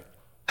get there.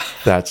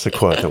 That's the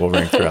quote that we'll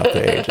bring throughout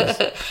the ages.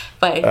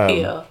 By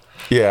Theo.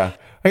 Yeah.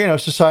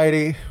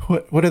 Society,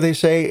 what do they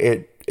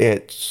say?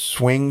 It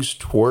swings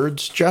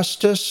towards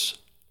justice.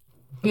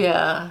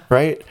 Yeah.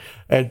 Right?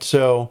 And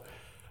so,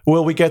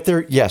 will we get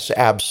there? Yes,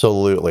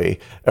 absolutely.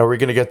 Are we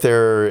going to get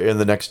there in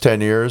the next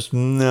 10 years?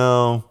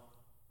 No.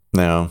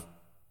 I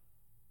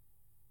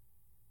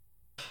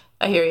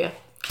hear you.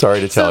 Sorry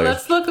to tell you.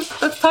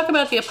 Let's talk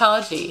about the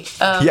apology.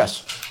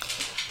 Yes.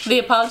 The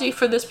apology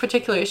for this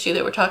particular issue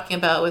that we're talking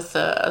about with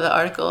the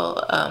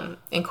article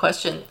in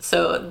question.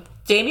 So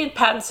Damian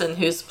Pattinson,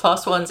 who's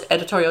PLOS ONE's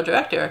editorial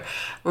director,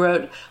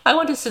 wrote, "I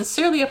want to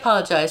sincerely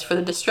apologize for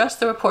the distress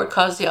the report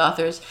caused the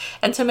authors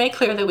and to make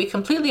clear that we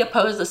completely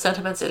oppose the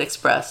sentiments it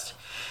expressed.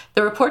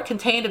 The report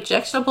contained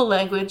objectionable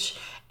language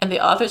and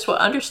the authors were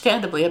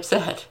understandably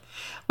upset.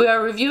 We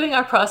are reviewing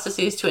our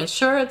processes to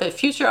ensure that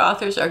future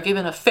authors are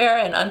given a fair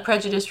and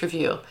unprejudiced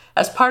review.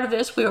 As part of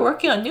this, we are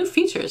working on new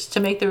features to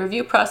make the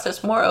review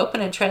process more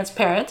open and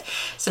transparent,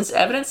 since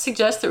evidence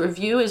suggests that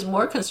review is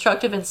more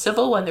constructive and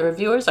civil when the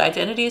reviewers'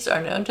 identities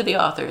are known to the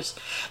authors.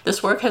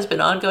 This work has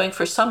been ongoing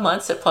for some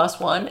months at PLOS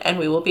ONE, and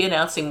we will be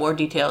announcing more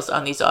details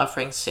on these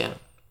offerings soon."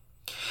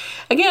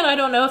 Again, I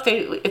don't know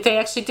if they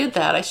actually did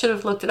that. I should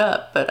have looked it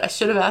up, but I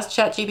should have asked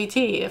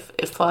ChatGPT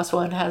if PLOS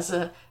ONE has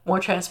a more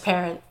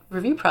transparent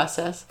review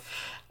process.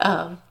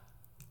 But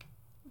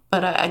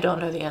I don't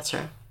know the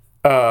answer.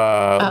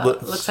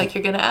 Looks like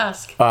you're going to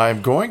ask.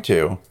 I'm going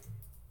to.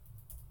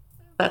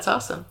 That's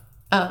awesome.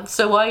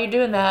 So while you're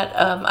doing that,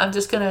 I'm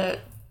just going to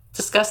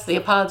discuss the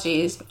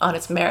apologies on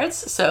its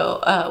merits.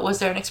 So was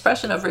there an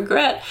expression of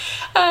regret?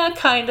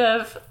 Kind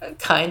of,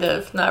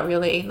 not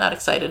really, not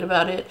excited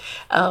about it.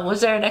 Was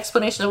there an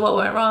explanation of what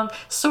went wrong?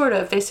 Sort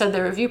of. They said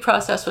the review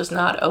process was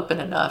not open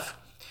enough.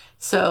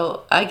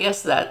 So I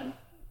guess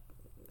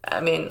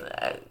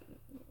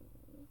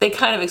they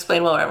kind of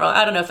explained what went wrong.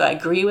 I don't know if I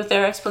agree with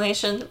their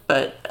explanation,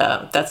 but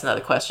that's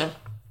another question.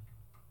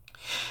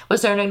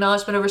 Was there an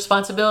acknowledgement of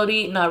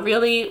responsibility? Not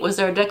really. Was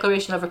there a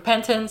declaration of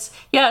repentance?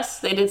 Yes,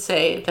 they did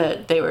say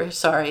that they were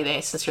sorry. They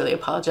sincerely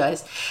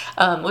apologized.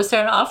 Was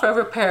there an offer of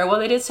repair? Well,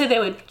 they did say they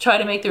would try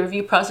to make the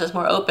review process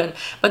more open,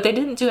 but they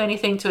didn't do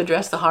anything to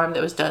address the harm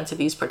that was done to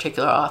these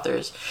particular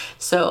authors.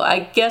 So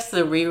I guess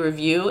the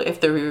re-review, if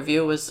the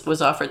re-review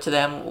was offered to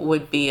them,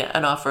 would be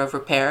an offer of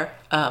repair.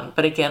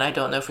 But again, I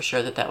don't know for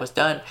sure that was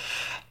done.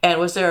 And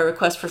was there a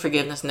request for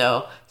forgiveness?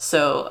 No.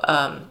 So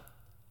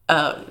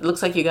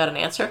looks like you got an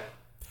answer.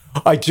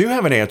 I do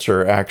have an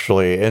answer,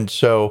 actually. And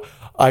so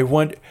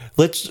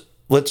let's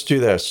do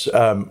this.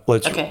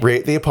 Let's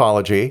rate the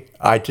apology.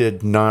 I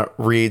did not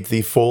read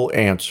the full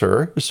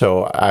answer,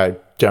 so I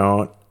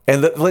don't.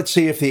 And let's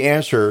see if the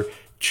answer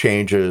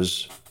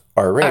changes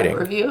our rating.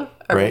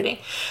 Our rating.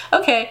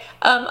 Okay.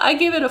 I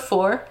give it a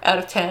 4 out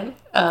of 10.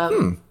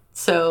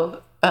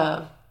 So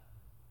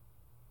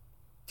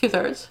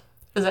 2/3.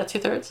 Is that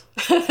 2/3?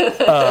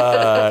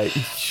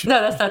 No,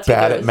 that's not 2/3.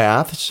 Bad at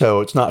math,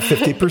 so it's not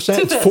 50%,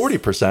 it's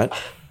 40%.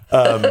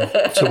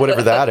 So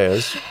whatever that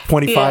is,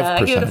 25%. Yeah,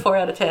 I give it a 4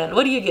 out of 10.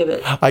 What do you give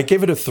it? I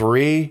give it a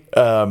 3.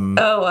 Oh,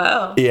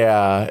 wow.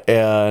 Yeah,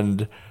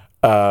 and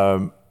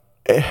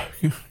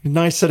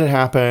nice that it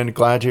happened.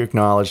 Glad you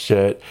acknowledged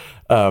it.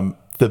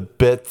 The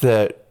bit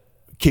that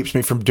keeps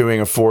me from doing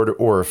a 4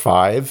 or a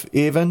 5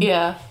 even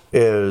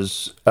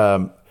is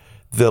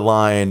the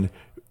line,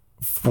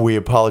 "We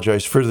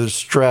apologize for the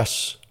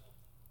stress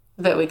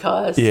that we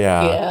caused."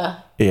 Yeah.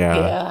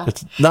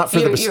 It's not for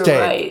the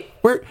mistake.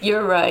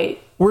 You're right.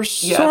 We're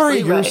sorry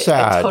you're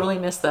sad. I totally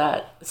missed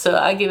that. So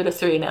I give it a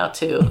 3 now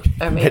too,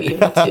 or maybe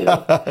even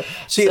a 2.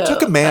 See, it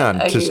took a man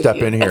to step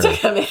in here. It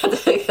took a man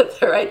to get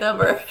the right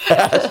number.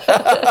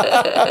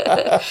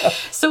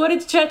 So what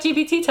did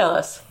ChatGPT tell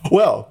us?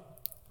 Well,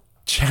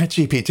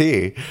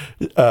 ChatGPT,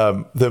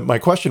 my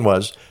question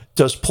was,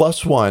 does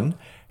PLOS ONE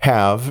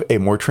have a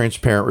more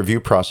transparent review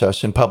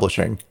process in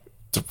publishing?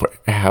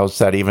 How's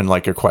that even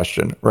like a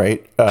question,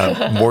 right?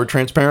 More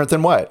transparent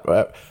than what?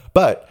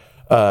 But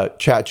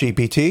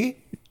ChatGPT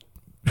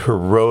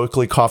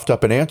heroically coughed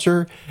up an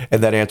answer,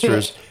 and that answer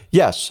is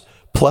yes.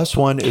 PLOS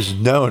ONE is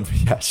known,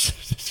 yes,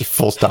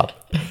 full stop.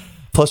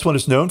 PLOS ONE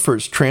is known for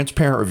its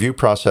transparent review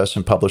process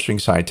in publishing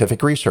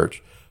scientific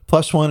research.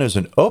 PLOS ONE is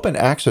an open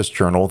access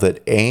journal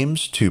that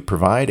aims to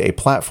provide a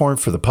platform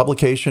for the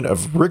publication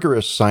of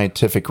rigorous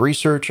scientific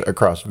research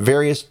across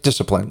various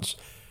disciplines.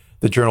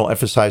 The journal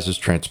emphasizes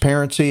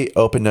transparency,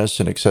 openness,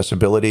 and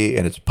accessibility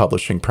in its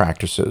publishing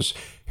practices.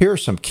 Here are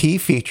some key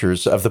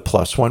features of the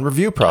PLOS ONE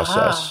review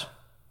process.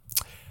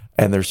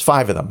 And there's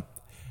 5 of them.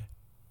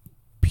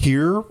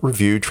 Peer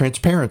review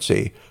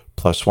transparency.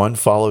 PLOS ONE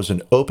follows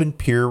an open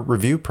peer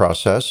review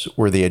process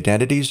where the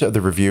identities of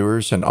the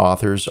reviewers and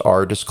authors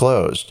are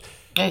disclosed.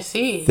 I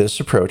see. This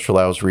approach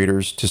allows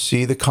readers to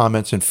see the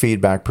comments and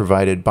feedback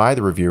provided by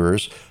the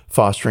reviewers,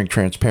 fostering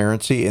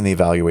transparency in the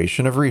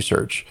evaluation of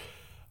research.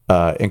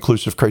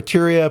 Inclusive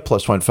criteria.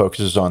 PLOS ONE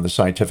focuses on the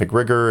scientific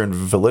rigor and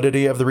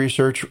validity of the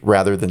research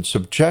rather than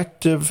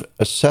subjective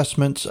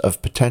assessments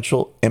of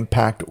potential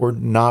impact or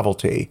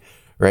novelty,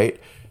 right?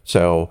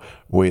 So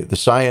the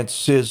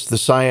science is the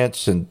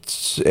science,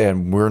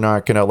 and we're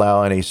not going to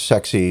allow any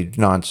sexy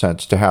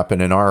nonsense to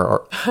happen in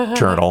our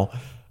journal.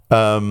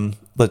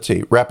 Let's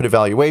see, rapid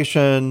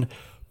evaluation,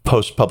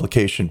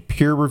 post-publication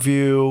peer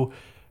review,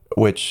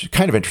 which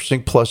kind of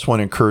interesting. PLOS ONE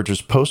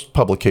encourages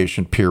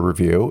post-publication peer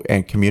review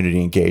and community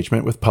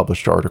engagement with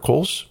published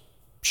articles.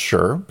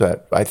 Sure,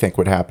 that I think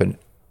would happen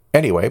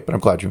anyway, but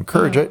I'm glad you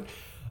encourage it.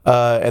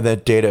 And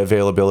then data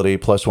availability.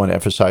 Plus one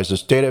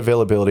emphasizes data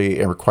availability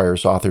and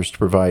requires authors to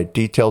provide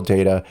detailed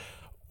data.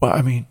 Well,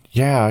 I mean,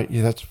 yeah,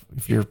 that's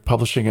if you're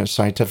publishing a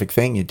scientific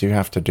thing, you do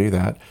have to do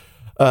that.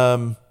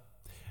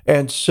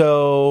 And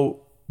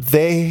so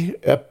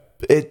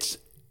it's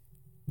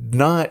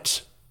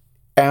not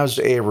as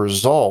a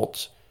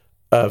result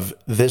of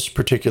this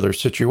particular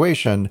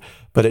situation,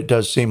 but it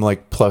does seem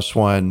like plus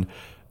one,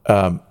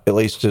 at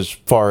least as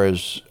far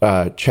as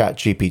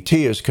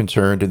ChatGPT is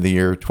concerned in the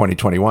year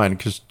 2021,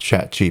 because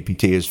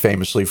ChatGPT is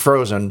famously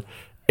frozen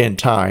in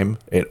time.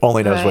 It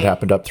only knows what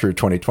happened up through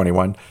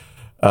 2021.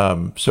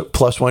 So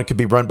plus one could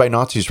be run by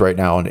Nazis right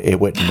now, and it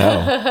wouldn't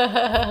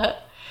know.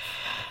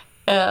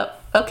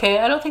 Okay,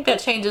 I don't think that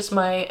changes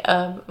my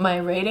my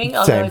rating.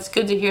 Although Same. It's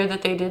good to hear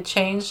that they did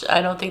change.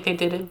 I don't think they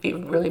did it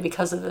really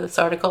because of this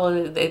article.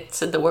 They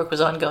said the work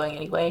was ongoing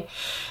anyway.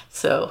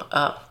 So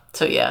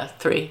yeah,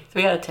 3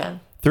 out of 10.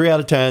 3 out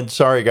of 10.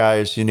 Sorry,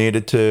 guys, you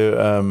needed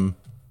to.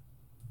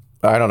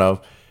 I don't know,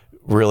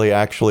 really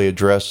actually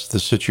address the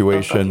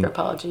situation your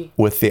apology.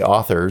 With the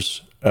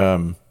authors.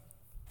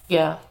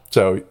 Yeah.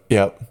 So,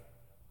 yep.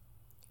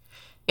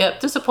 Yep,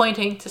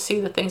 disappointing to see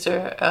that things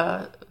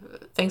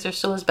are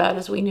still as bad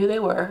as we knew they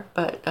were,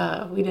 but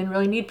we didn't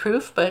really need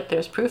proof, but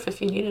there's proof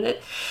if you needed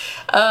it.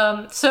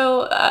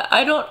 So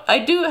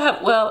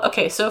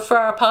for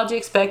our apology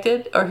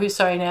expected, or who's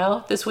sorry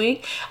now this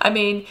week, I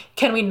mean,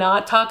 can we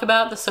not talk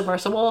about the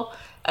submersible?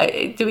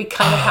 Do we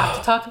kind of have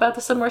to talk about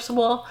the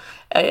submersible?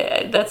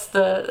 That's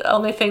the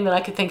only thing that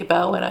I could think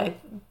about when I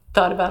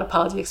thought about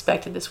apology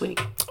expected this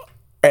week.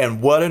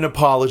 And what an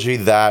apology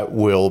that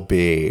will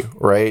be,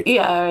 right?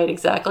 Yeah, right,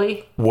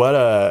 exactly. What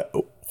a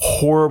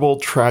horrible,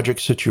 tragic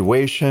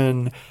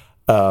situation.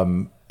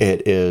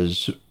 It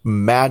is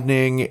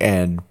maddening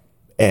and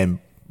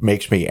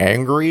makes me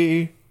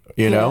angry,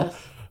 you know?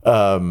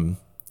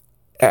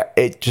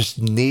 It just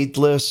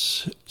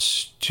needless,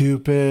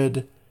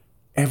 stupid,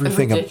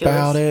 everything ridiculous.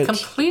 About it.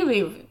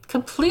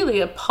 Completely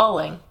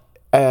appalling.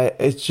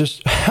 It's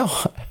just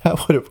how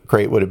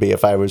great would it be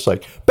if I was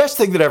like, best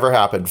thing that ever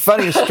happened,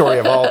 funniest story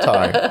of all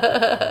time.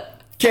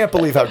 Can't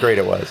believe how great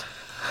it was.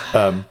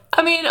 I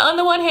mean, on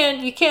the one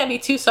hand, you can't be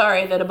too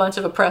sorry that a bunch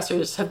of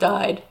oppressors have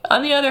died.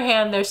 On the other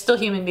hand, they're still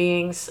human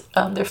beings.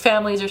 Their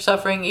families are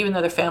suffering, even though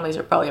their families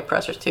are probably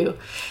oppressors too.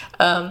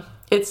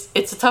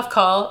 It's a tough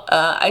call.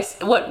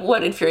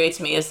 What infuriates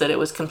me is that it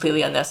was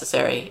completely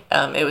unnecessary.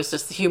 It was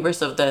just the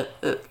hubris of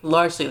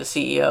largely the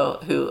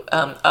CEO, who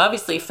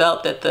obviously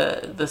felt that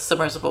the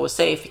submersible was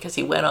safe because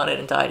he went on it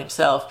and died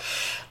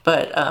himself,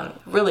 but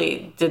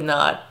really did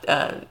not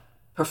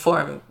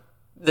perform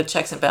the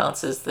checks and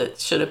balances that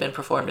should have been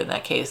performed in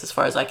that case, as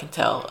far as I can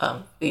tell.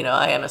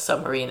 I am a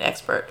submarine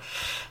expert,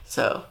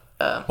 so.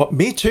 Well,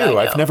 me too.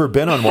 I've never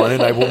been on one,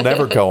 and I will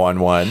never go on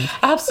one.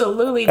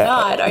 Absolutely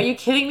not. Are you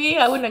kidding me?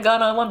 I wouldn't have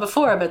gone on one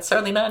before, but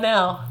certainly not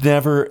now.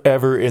 Never,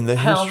 ever in the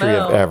history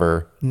of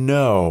ever.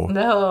 No.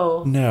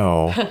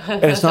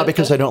 And it's not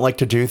because I don't like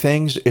to do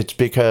things. It's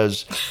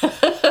because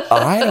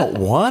I don't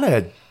want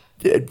to.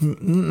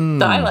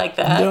 I like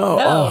that.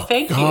 No,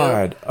 thank you.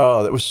 God.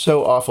 Oh, that was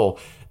so awful.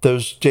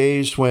 Those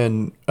days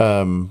when we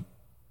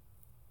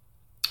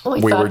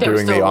were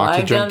doing the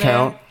oxygen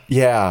count.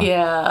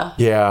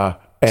 Yeah.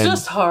 And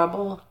just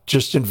horrible.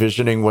 Just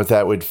envisioning what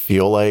that would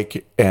feel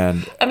like.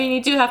 And I mean,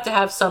 you do have to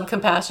have some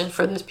compassion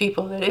for those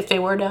people that if they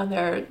were down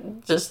there,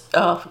 just,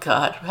 oh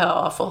God, how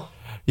awful.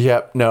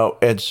 Yep. No.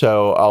 And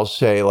so I'll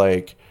say,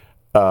 like,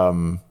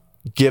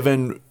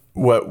 given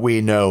what we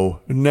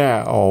know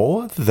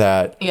now,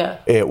 that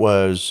it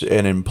was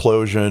an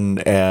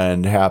implosion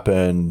and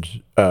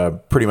happened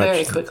pretty much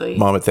very quickly the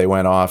moment they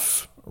went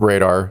off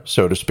radar,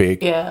 so to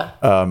speak. Yeah.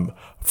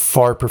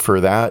 Far prefer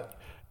that.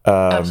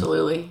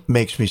 Absolutely.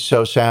 Makes me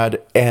so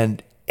sad.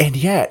 And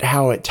yet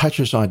how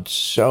this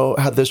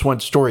one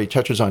story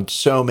touches on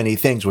so many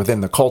things within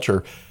the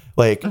culture.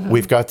 Like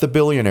we've got the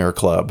billionaire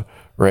club,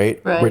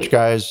 right? Rich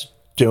guys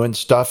doing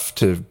stuff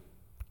to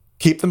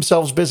keep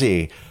themselves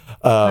busy.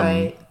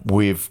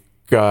 We've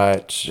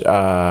got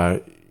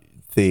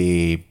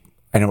the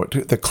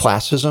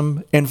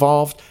classism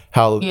involved,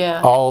 how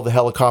all the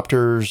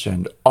helicopters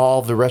and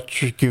all the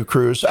rescue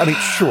crews. I mean,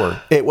 sure,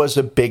 it was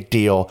a big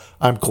deal.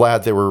 I'm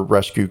glad there were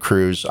rescue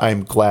crews.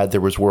 I'm glad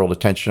there was world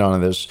attention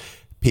on this.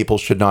 People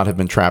should not have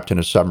been trapped in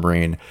a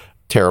submarine.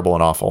 Terrible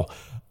and awful.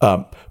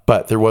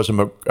 But there was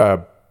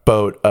a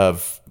boat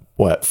of,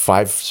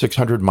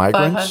 500-600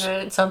 migrants?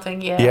 500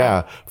 something,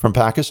 Yeah, from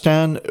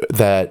Pakistan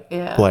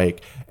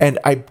and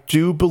I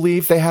do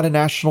believe they had a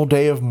national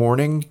day of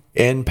mourning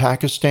in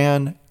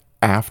Pakistan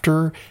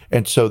after,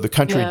 and so the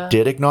country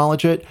did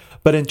acknowledge it.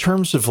 But in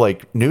terms of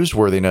like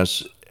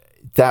newsworthiness,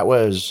 that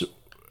was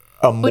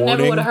a morning. We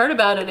never would have heard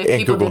about it if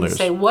people didn't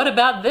say, "What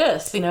about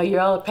this?" You're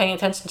all paying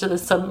attention to the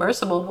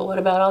submersible, but what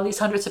about all these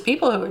hundreds of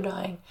people who were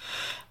dying?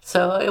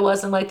 So it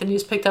wasn't like the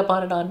news picked up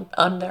on it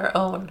on their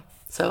own.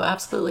 So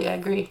absolutely, I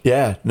agree.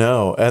 Yeah,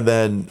 no. And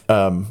then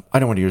I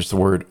don't want to use the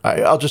word.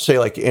 I'll just say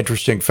like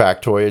interesting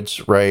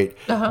factoids, right?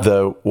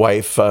 The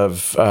wife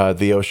of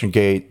the Ocean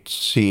Gate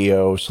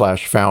CEO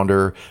 /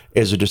 founder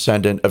is a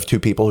descendant of two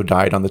people who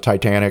died on the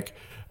Titanic.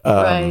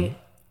 Right.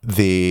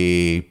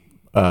 The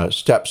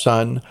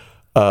stepson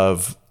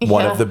of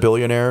one of the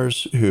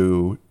billionaires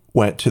who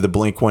went to the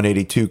Blink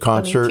 182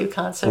 concert,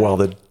 while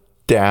the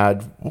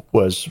dad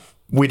was,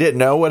 we didn't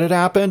know what had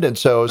happened. And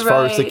so as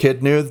far as the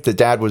kid knew, the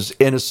dad was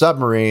in a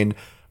submarine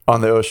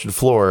on the ocean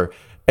floor,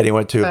 and he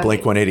went to a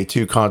Blink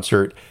 182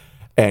 concert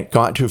and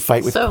got into a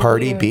fight with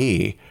Cardi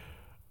B.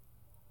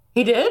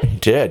 He did? He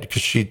did,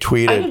 because she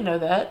tweeted. I didn't know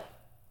that.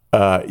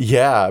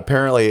 Yeah,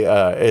 apparently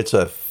it's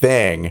a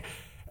thing.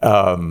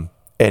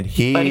 And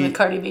he fighting with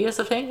Cardi B is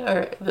a thing,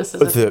 or this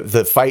is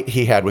the fight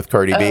he had with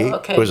Cardi B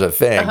was a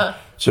thing.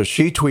 So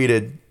he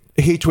tweeted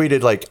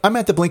like, I'm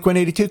at the Blink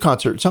 182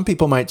 concert. Some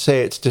people might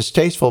say it's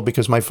distasteful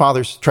because my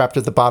father's trapped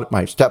at the bottom.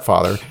 My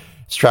stepfather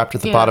is trapped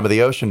at the bottom of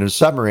the ocean in a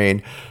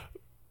submarine,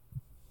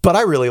 but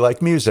I really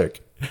like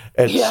music.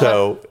 And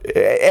so,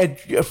 and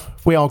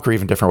we all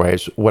grieve in different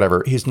ways.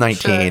 Whatever. He's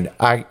 19. Sure.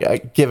 I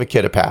give a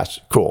kid a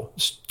pass. Cool.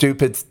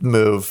 Stupid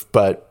move,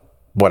 but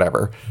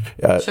whatever.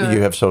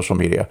 You have social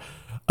media.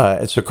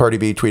 And so Cardi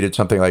B tweeted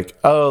something like,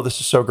 "Oh, this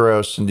is so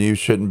gross, and you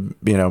shouldn't,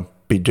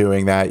 be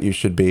doing that. You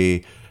should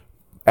be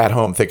at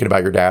home thinking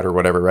about your dad or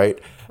whatever, right?"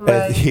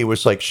 And he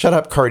was like, "Shut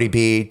up, Cardi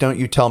B. Don't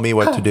you tell me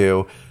what to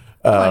do."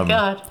 Oh my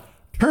God.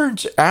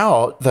 Turns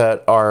out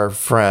that our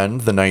friend,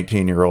 the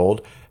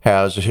 19-year-old,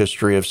 has a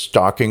history of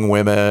stalking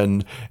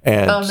women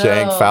and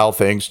saying foul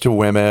things to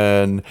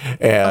women.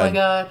 And oh my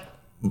God.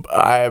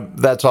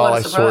 That's all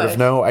I sort of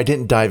know. I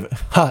didn't dive,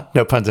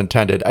 no puns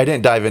intended. I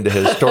didn't dive into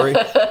his story.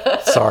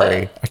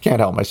 Sorry, I can't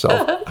help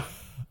myself.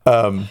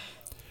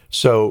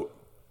 So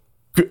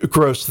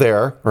gross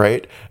there,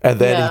 right? And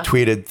then he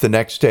tweeted the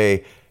next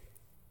day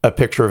a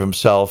picture of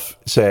himself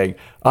saying,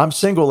 "I'm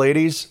single,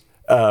 ladies."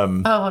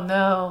 Oh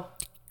no.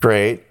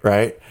 Great,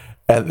 right?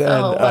 And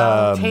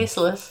then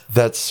tasteless.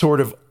 That's sort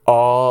of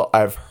all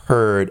I've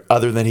heard,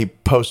 other than he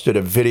posted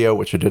a video,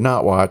 which I did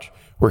not watch,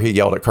 where he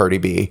yelled at Cardi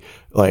B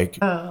like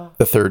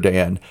the third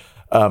day in.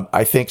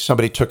 I think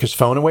somebody took his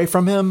phone away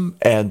from him,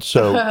 and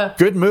so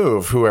good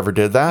move, whoever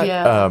did that.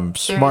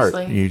 Smart.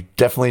 Seriously. You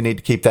definitely need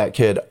to keep that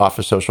kid off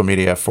of social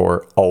media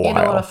for a while. You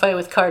don't want to fight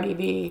with Cardi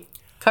B.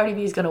 Cardi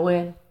B's going to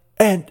win.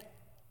 And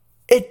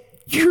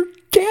your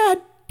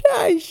dad,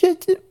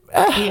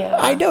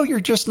 I know you're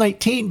just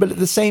 19, but at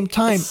the same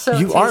time,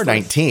 you are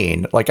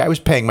 19. Like, I was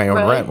paying my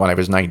own rent when I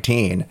was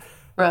 19.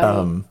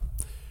 Right.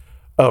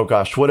 Oh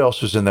gosh, what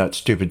else was in that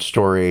stupid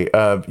story?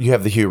 You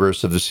have the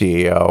hubris of the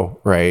CEO,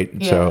 right?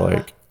 Yeah,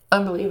 so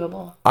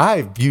unbelievable.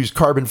 I've used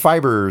carbon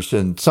fibers,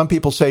 and some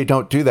people say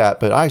don't do that,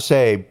 but I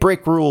say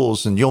break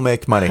rules and you'll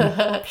make money.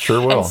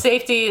 Sure will. And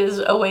safety is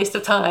a waste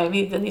of time.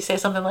 Didn't he say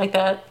something like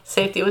that?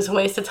 Safety was a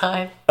waste of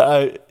time.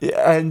 And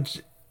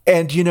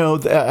I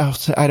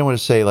don't want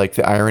to say like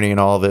the irony in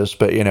all of this,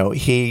 but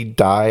he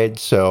died,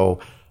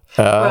 so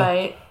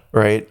right.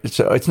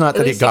 So it's not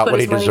that he got what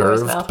he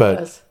deserved,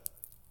 but.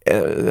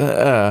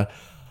 And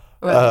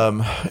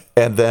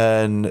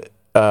then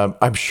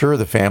I'm sure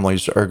the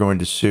families are going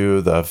to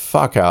sue the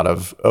fuck out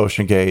of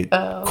Ocean Gate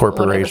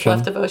Corporation.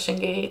 What's left of Ocean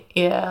Gate,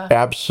 yeah.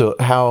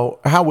 Absolutely.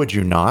 How would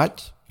you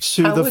not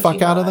sue the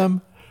fuck out of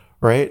them?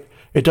 Right?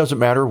 It doesn't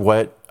matter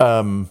what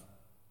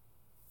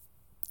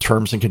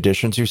terms and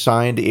conditions you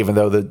signed, even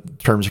though the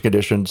terms and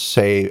conditions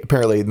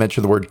apparently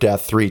mention the word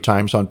death 3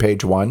 times on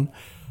page 1.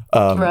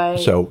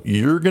 So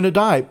you're going to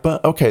die.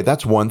 But okay,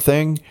 that's one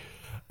thing.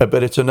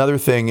 But it's another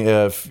thing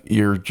if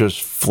you're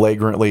just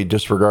flagrantly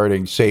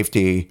disregarding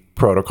safety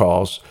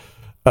protocols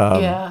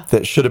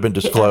that should have been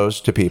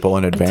disclosed to people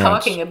in advance. And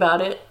talking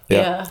about it,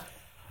 yeah.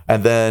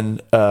 And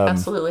then,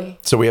 absolutely.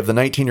 So we have the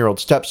 19-year-old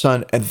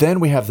stepson, and then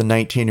we have the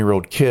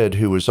 19-year-old kid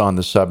who was on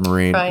the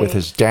submarine with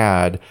his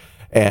dad,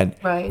 and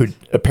who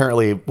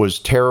apparently was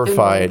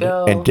terrified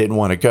and didn't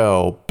want to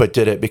go, but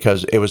did it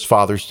because it was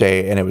Father's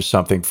Day and it was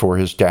something for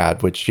his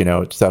dad, which,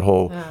 it's that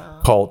whole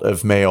cult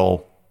of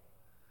male,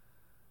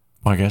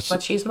 I guess.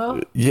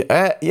 Machismo?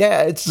 Yeah,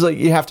 it's like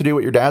you have to do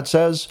what your dad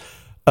says.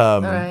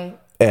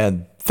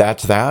 And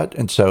that's that.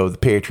 And so the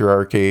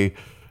patriarchy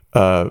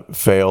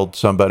failed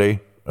somebody.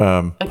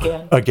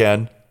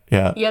 Again.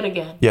 Yeah.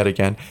 Yet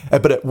again.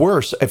 But at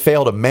worst, it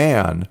failed a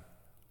man.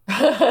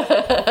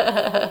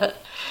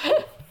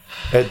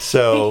 And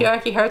so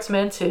patriarchy hurts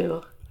men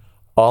too.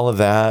 All of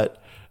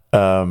that.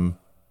 That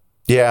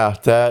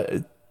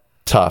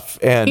tough.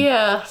 And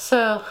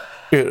so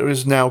it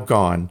was now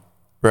gone,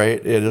 right?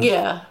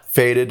 It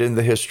faded in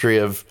the history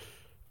of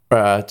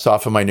it's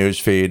off of my news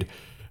feed.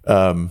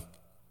 The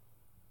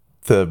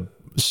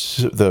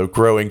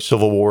growing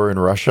civil war in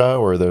Russia,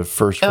 or the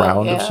first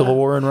round of civil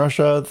war in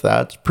Russia,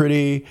 that's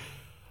pretty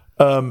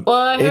Well,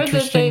 I heard that they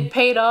Interesting.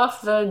 paid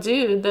off the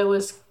dude that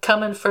was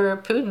coming for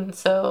Putin.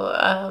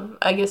 So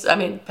I guess, I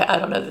mean, I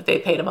don't know that they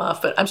paid him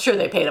off, but I'm sure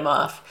they paid him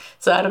off.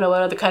 So I don't know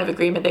what other kind of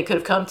agreement they could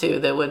have come to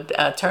that would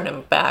turn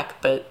him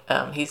back. But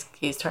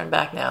he's turned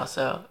back now.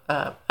 So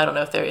I don't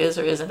know if there is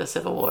or isn't a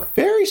civil war.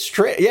 Very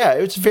strange. Yeah,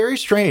 it's very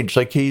strange.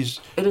 Like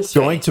he's It is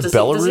going strange. to Does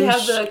Belarus. does he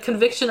have the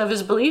conviction of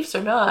his beliefs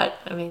or not?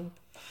 I mean,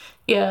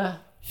 yeah.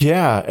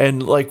 Yeah,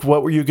 and like,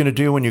 what were you going to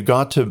do when you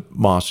got to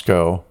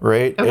Moscow?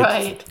 Right.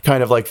 Right. It's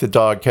kind of like the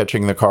dog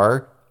catching the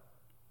car.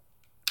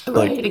 Like,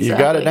 Right, exactly. you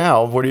got it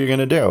now. What are you going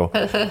to do?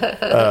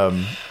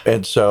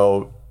 And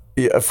so,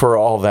 yeah, for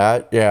all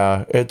that,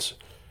 yeah, it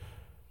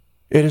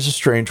is a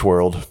strange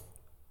world.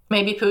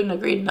 Maybe Putin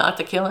agreed not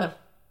to kill him.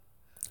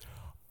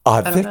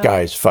 That know.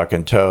 guy's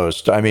fucking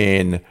toast. I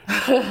mean,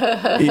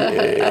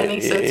 I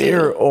think so too.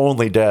 you're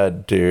only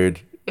dead,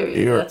 dude.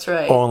 You're That's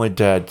right. only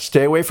dead.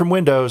 Stay away from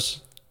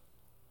windows.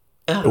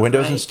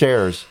 Windows and right.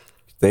 stairs.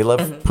 They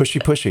love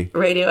pushy.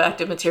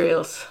 Radioactive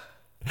materials.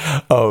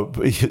 Oh,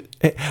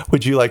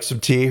 would you like some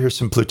tea? Here's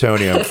some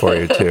plutonium for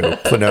you too.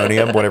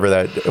 Plutonium, whatever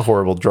that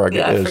horrible drug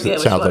Yeah, I is forget that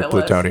which sounds one like it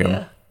was.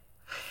 plutonium.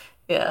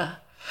 Yeah.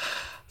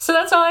 So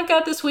that's all I've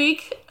got this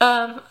week.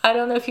 I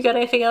don't know if you got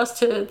anything else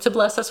to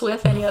bless us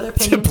with. Any other To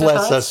opinions? or bless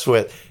thoughts? us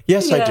with.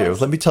 Yes, I do.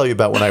 Yes. Let me tell you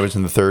about when I was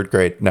in the 3rd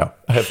grade. No,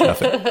 I have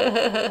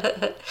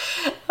nothing.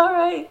 All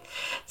right.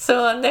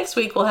 So next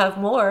week we'll have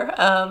more.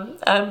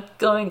 I'm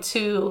going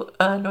to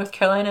North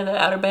Carolina, the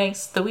Outer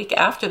Banks, the week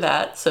after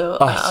that. So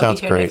I'll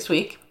sounds be here great. next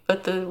week.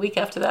 But the week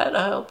after that,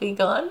 I'll be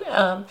gone.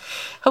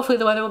 Hopefully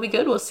the weather will be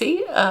good. We'll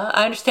see.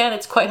 I understand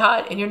it's quite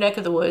hot in your neck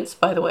of the woods,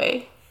 by the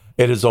way.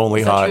 It is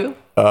only Is that hot. true?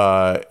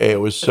 It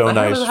was so I heard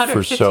it nice was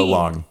for so 115.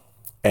 long.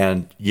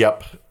 And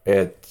yep,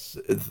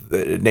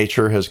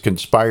 nature has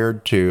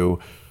conspired to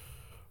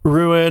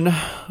ruin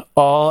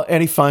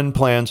any fun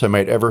plans I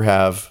might ever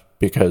have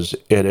because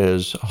it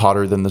is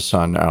hotter than the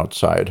sun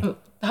outside.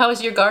 How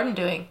is your garden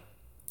doing?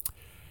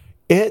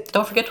 It,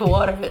 Don't forget to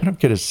water it. I'm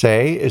going to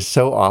say, is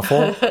so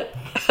awful.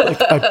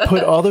 Like, I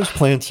put all those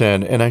plants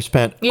in and I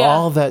spent Yeah.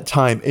 all that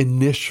time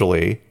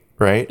initially,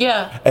 right?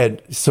 Yeah.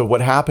 And so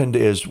what happened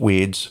is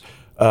weeds,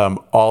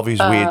 all these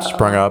weeds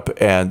sprung up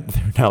and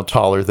they're now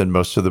taller than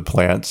most of the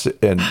plants.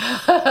 And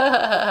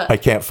I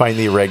can't find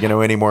the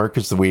oregano anymore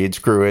because the weeds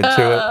grew into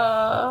it.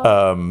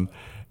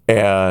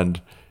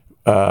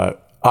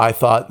 I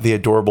thought the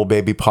adorable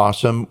baby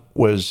possum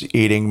was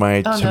eating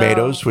my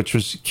tomatoes, which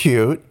was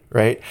cute,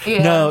 right?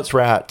 Yeah. No, it's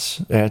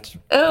rats. It's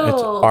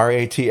Oh.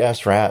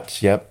 RATS,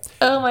 rats. Yep.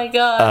 Oh my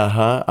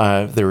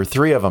God. There were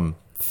 3 of them.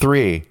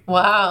 3.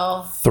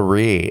 Wow.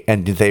 3.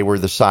 And they were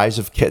the size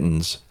of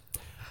kittens.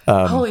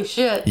 Holy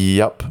shit.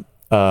 Yep.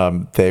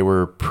 They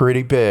were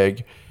pretty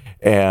big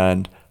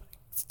and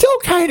still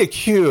kind of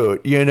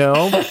cute, you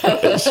know?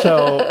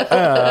 So,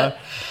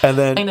 and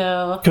then I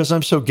know. because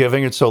I'm so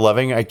giving and so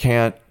loving, I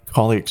can't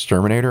call the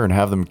exterminator and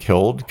have them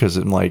killed because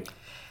I'm like,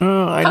 I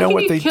How know can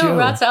what you they kill do.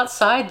 rats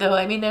outside, though?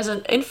 I mean, there's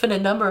an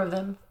infinite number of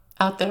them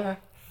out there,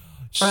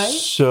 right?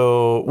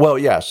 So, well,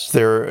 yes,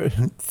 there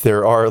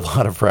are a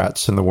lot of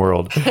rats in the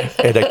world,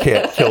 and I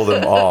can't kill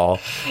them all.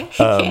 You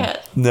can't.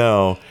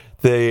 No,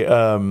 they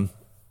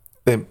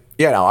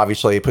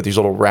obviously they put these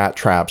little rat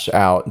traps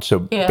out, and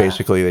so Yeah.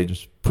 basically they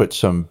just put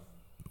some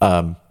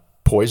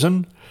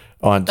poison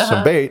on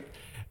some bait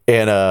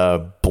in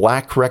a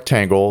black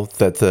rectangle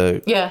that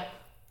the Yeah.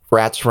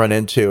 rats run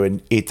into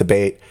and eat the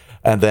bait.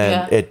 And then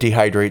Yeah. it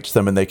dehydrates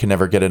them and they can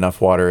never get enough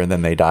water and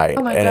then they die.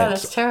 Oh my and God,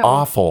 it's that's terrible.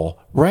 awful,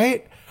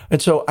 right?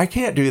 And so I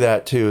can't do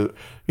that to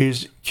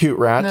these cute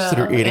rats that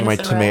No, are eating my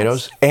innocent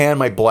tomatoes rats. and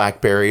my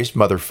blackberries,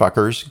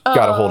 motherfuckers.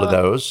 Got a hold of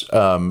those.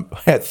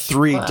 Had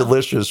 3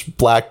 delicious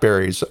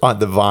blackberries on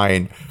the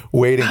vine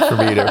waiting for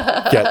me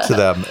to get to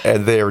them.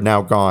 And they are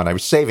now gone. I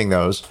was saving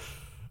those.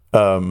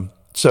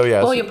 So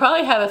yeah. Well, you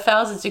probably have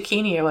 1,000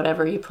 zucchini or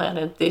whatever you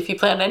planted. If you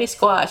plant any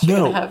squash, you're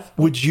no, going to have.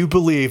 would you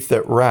believe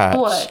that rats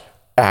What?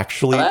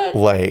 actually What?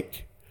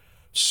 like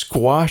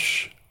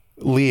squash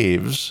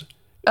leaves?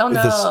 Oh,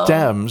 no. The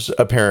stems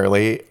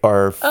apparently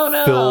are Oh,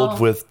 no. filled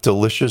with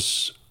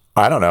delicious,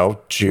 I don't know,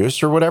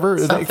 juice or whatever.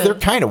 Something. They're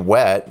kind of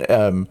wet.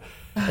 And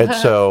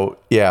so,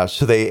 yeah,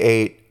 so they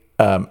ate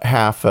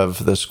half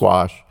of the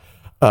squash.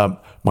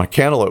 My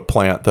cantaloupe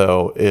plant,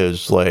 though,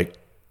 is like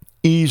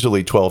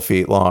easily 12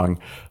 feet long.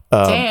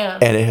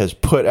 Damn. And it has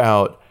put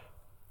out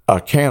a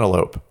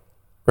cantaloupe,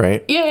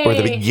 right? Yay. Or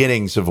the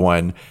beginnings of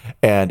one.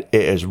 And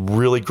it is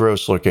really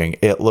gross looking.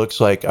 It looks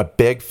like a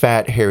big,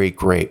 fat, hairy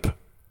grape.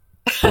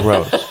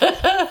 Gross.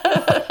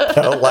 I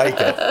don't like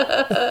it.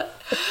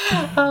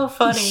 Oh,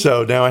 funny.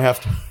 So now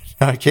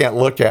I can't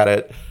look at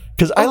it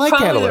because I like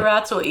Probably cantaloupe. the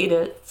rats will eat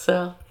it,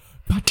 so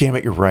God damn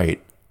it, you're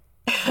right.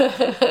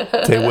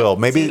 They will.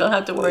 Maybe you don't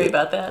have to worry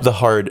about that. the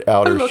hard Put a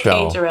outer little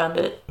shell. cage around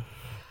it.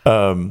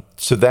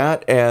 So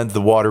that and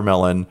the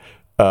watermelon,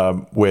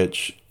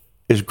 which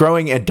is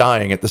growing and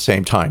dying at the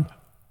same time.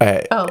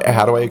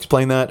 How do I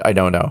explain that? I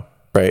don't know,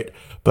 right?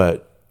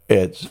 But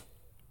it's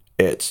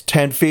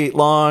 10 feet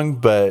long,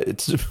 but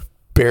it's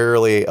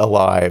barely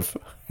alive.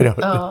 I don't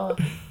know.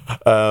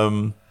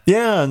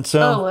 Yeah, and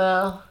so Oh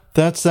well.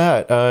 that's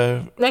that.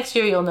 Next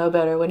year you'll know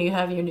better when you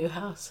have your new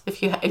house.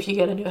 If you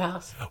get a new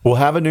house. We'll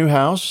have a new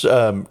house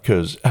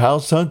because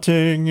house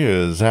hunting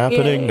is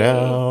happening Yay.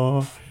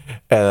 now.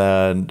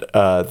 And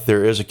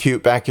there is a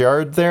cute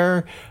backyard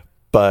there,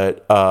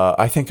 but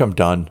I think I'm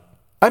done.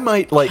 I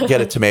might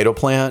get a tomato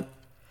plant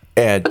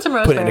and Put some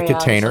put it rosemary in a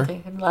container. on or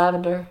something, and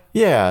lavender.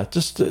 Yeah,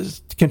 just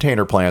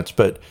container plants.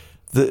 But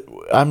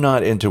I'm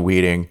not into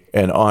weeding,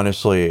 and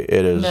honestly,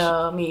 it is.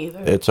 No, me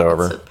either. It's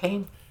over. It's a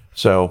pain.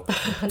 So,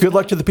 good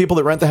luck to the people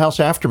that rent the house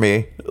after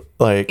me.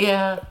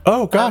 Yeah.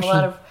 Oh gosh, a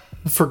lot of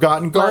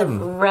forgotten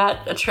garden. rat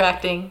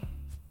attracting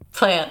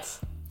plants.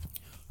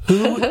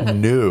 Who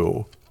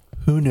knew?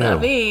 Who knew? Not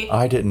me.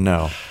 I didn't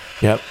know.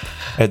 Yep.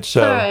 And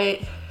so All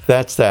right.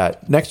 that's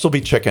that. Next will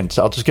be chickens.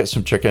 I'll just get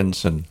some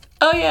chickens and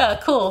Oh yeah,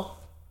 cool.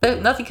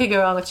 Nothing could go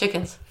wrong with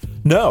chickens.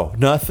 no,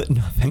 nothing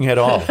at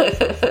all.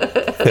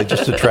 They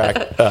just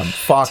attract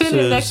foxes Tune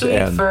in next week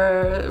and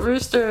for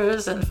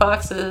roosters and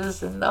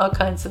foxes and all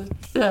kinds of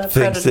things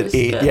predators that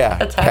eat. Yeah,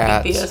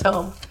 attacking cats. Theo's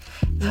home.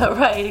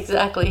 Right,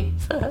 exactly.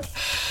 All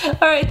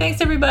right, thanks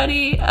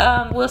everybody.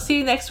 We'll see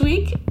you next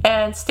week,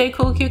 and stay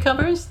cool,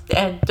 cucumbers,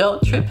 and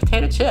don't trip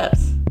potato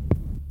chips.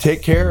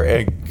 Take care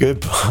and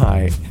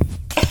goodbye.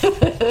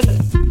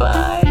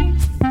 Bye.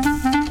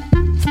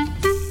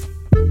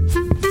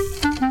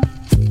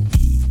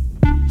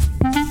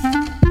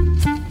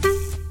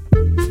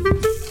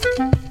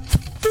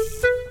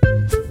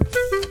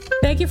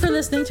 Thank you for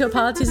listening to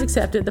Apologies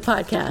Accepted, the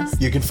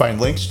podcast. You can find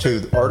links to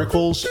the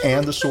articles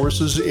and the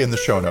sources in the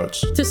show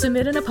notes. To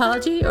submit an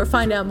apology or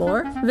find out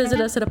more, visit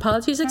us at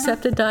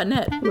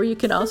apologiesaccepted.net, where you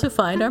can also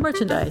find our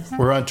merchandise.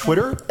 We're on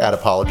Twitter at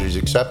Apologies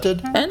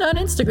Accepted. And on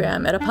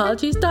Instagram at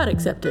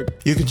apologies.accepted.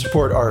 You can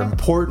support our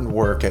important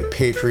work at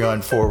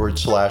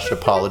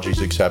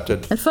Patreon.com/Apologies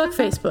Accepted. And fuck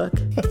Facebook.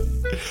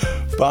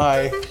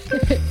 Bye.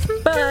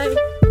 Bye.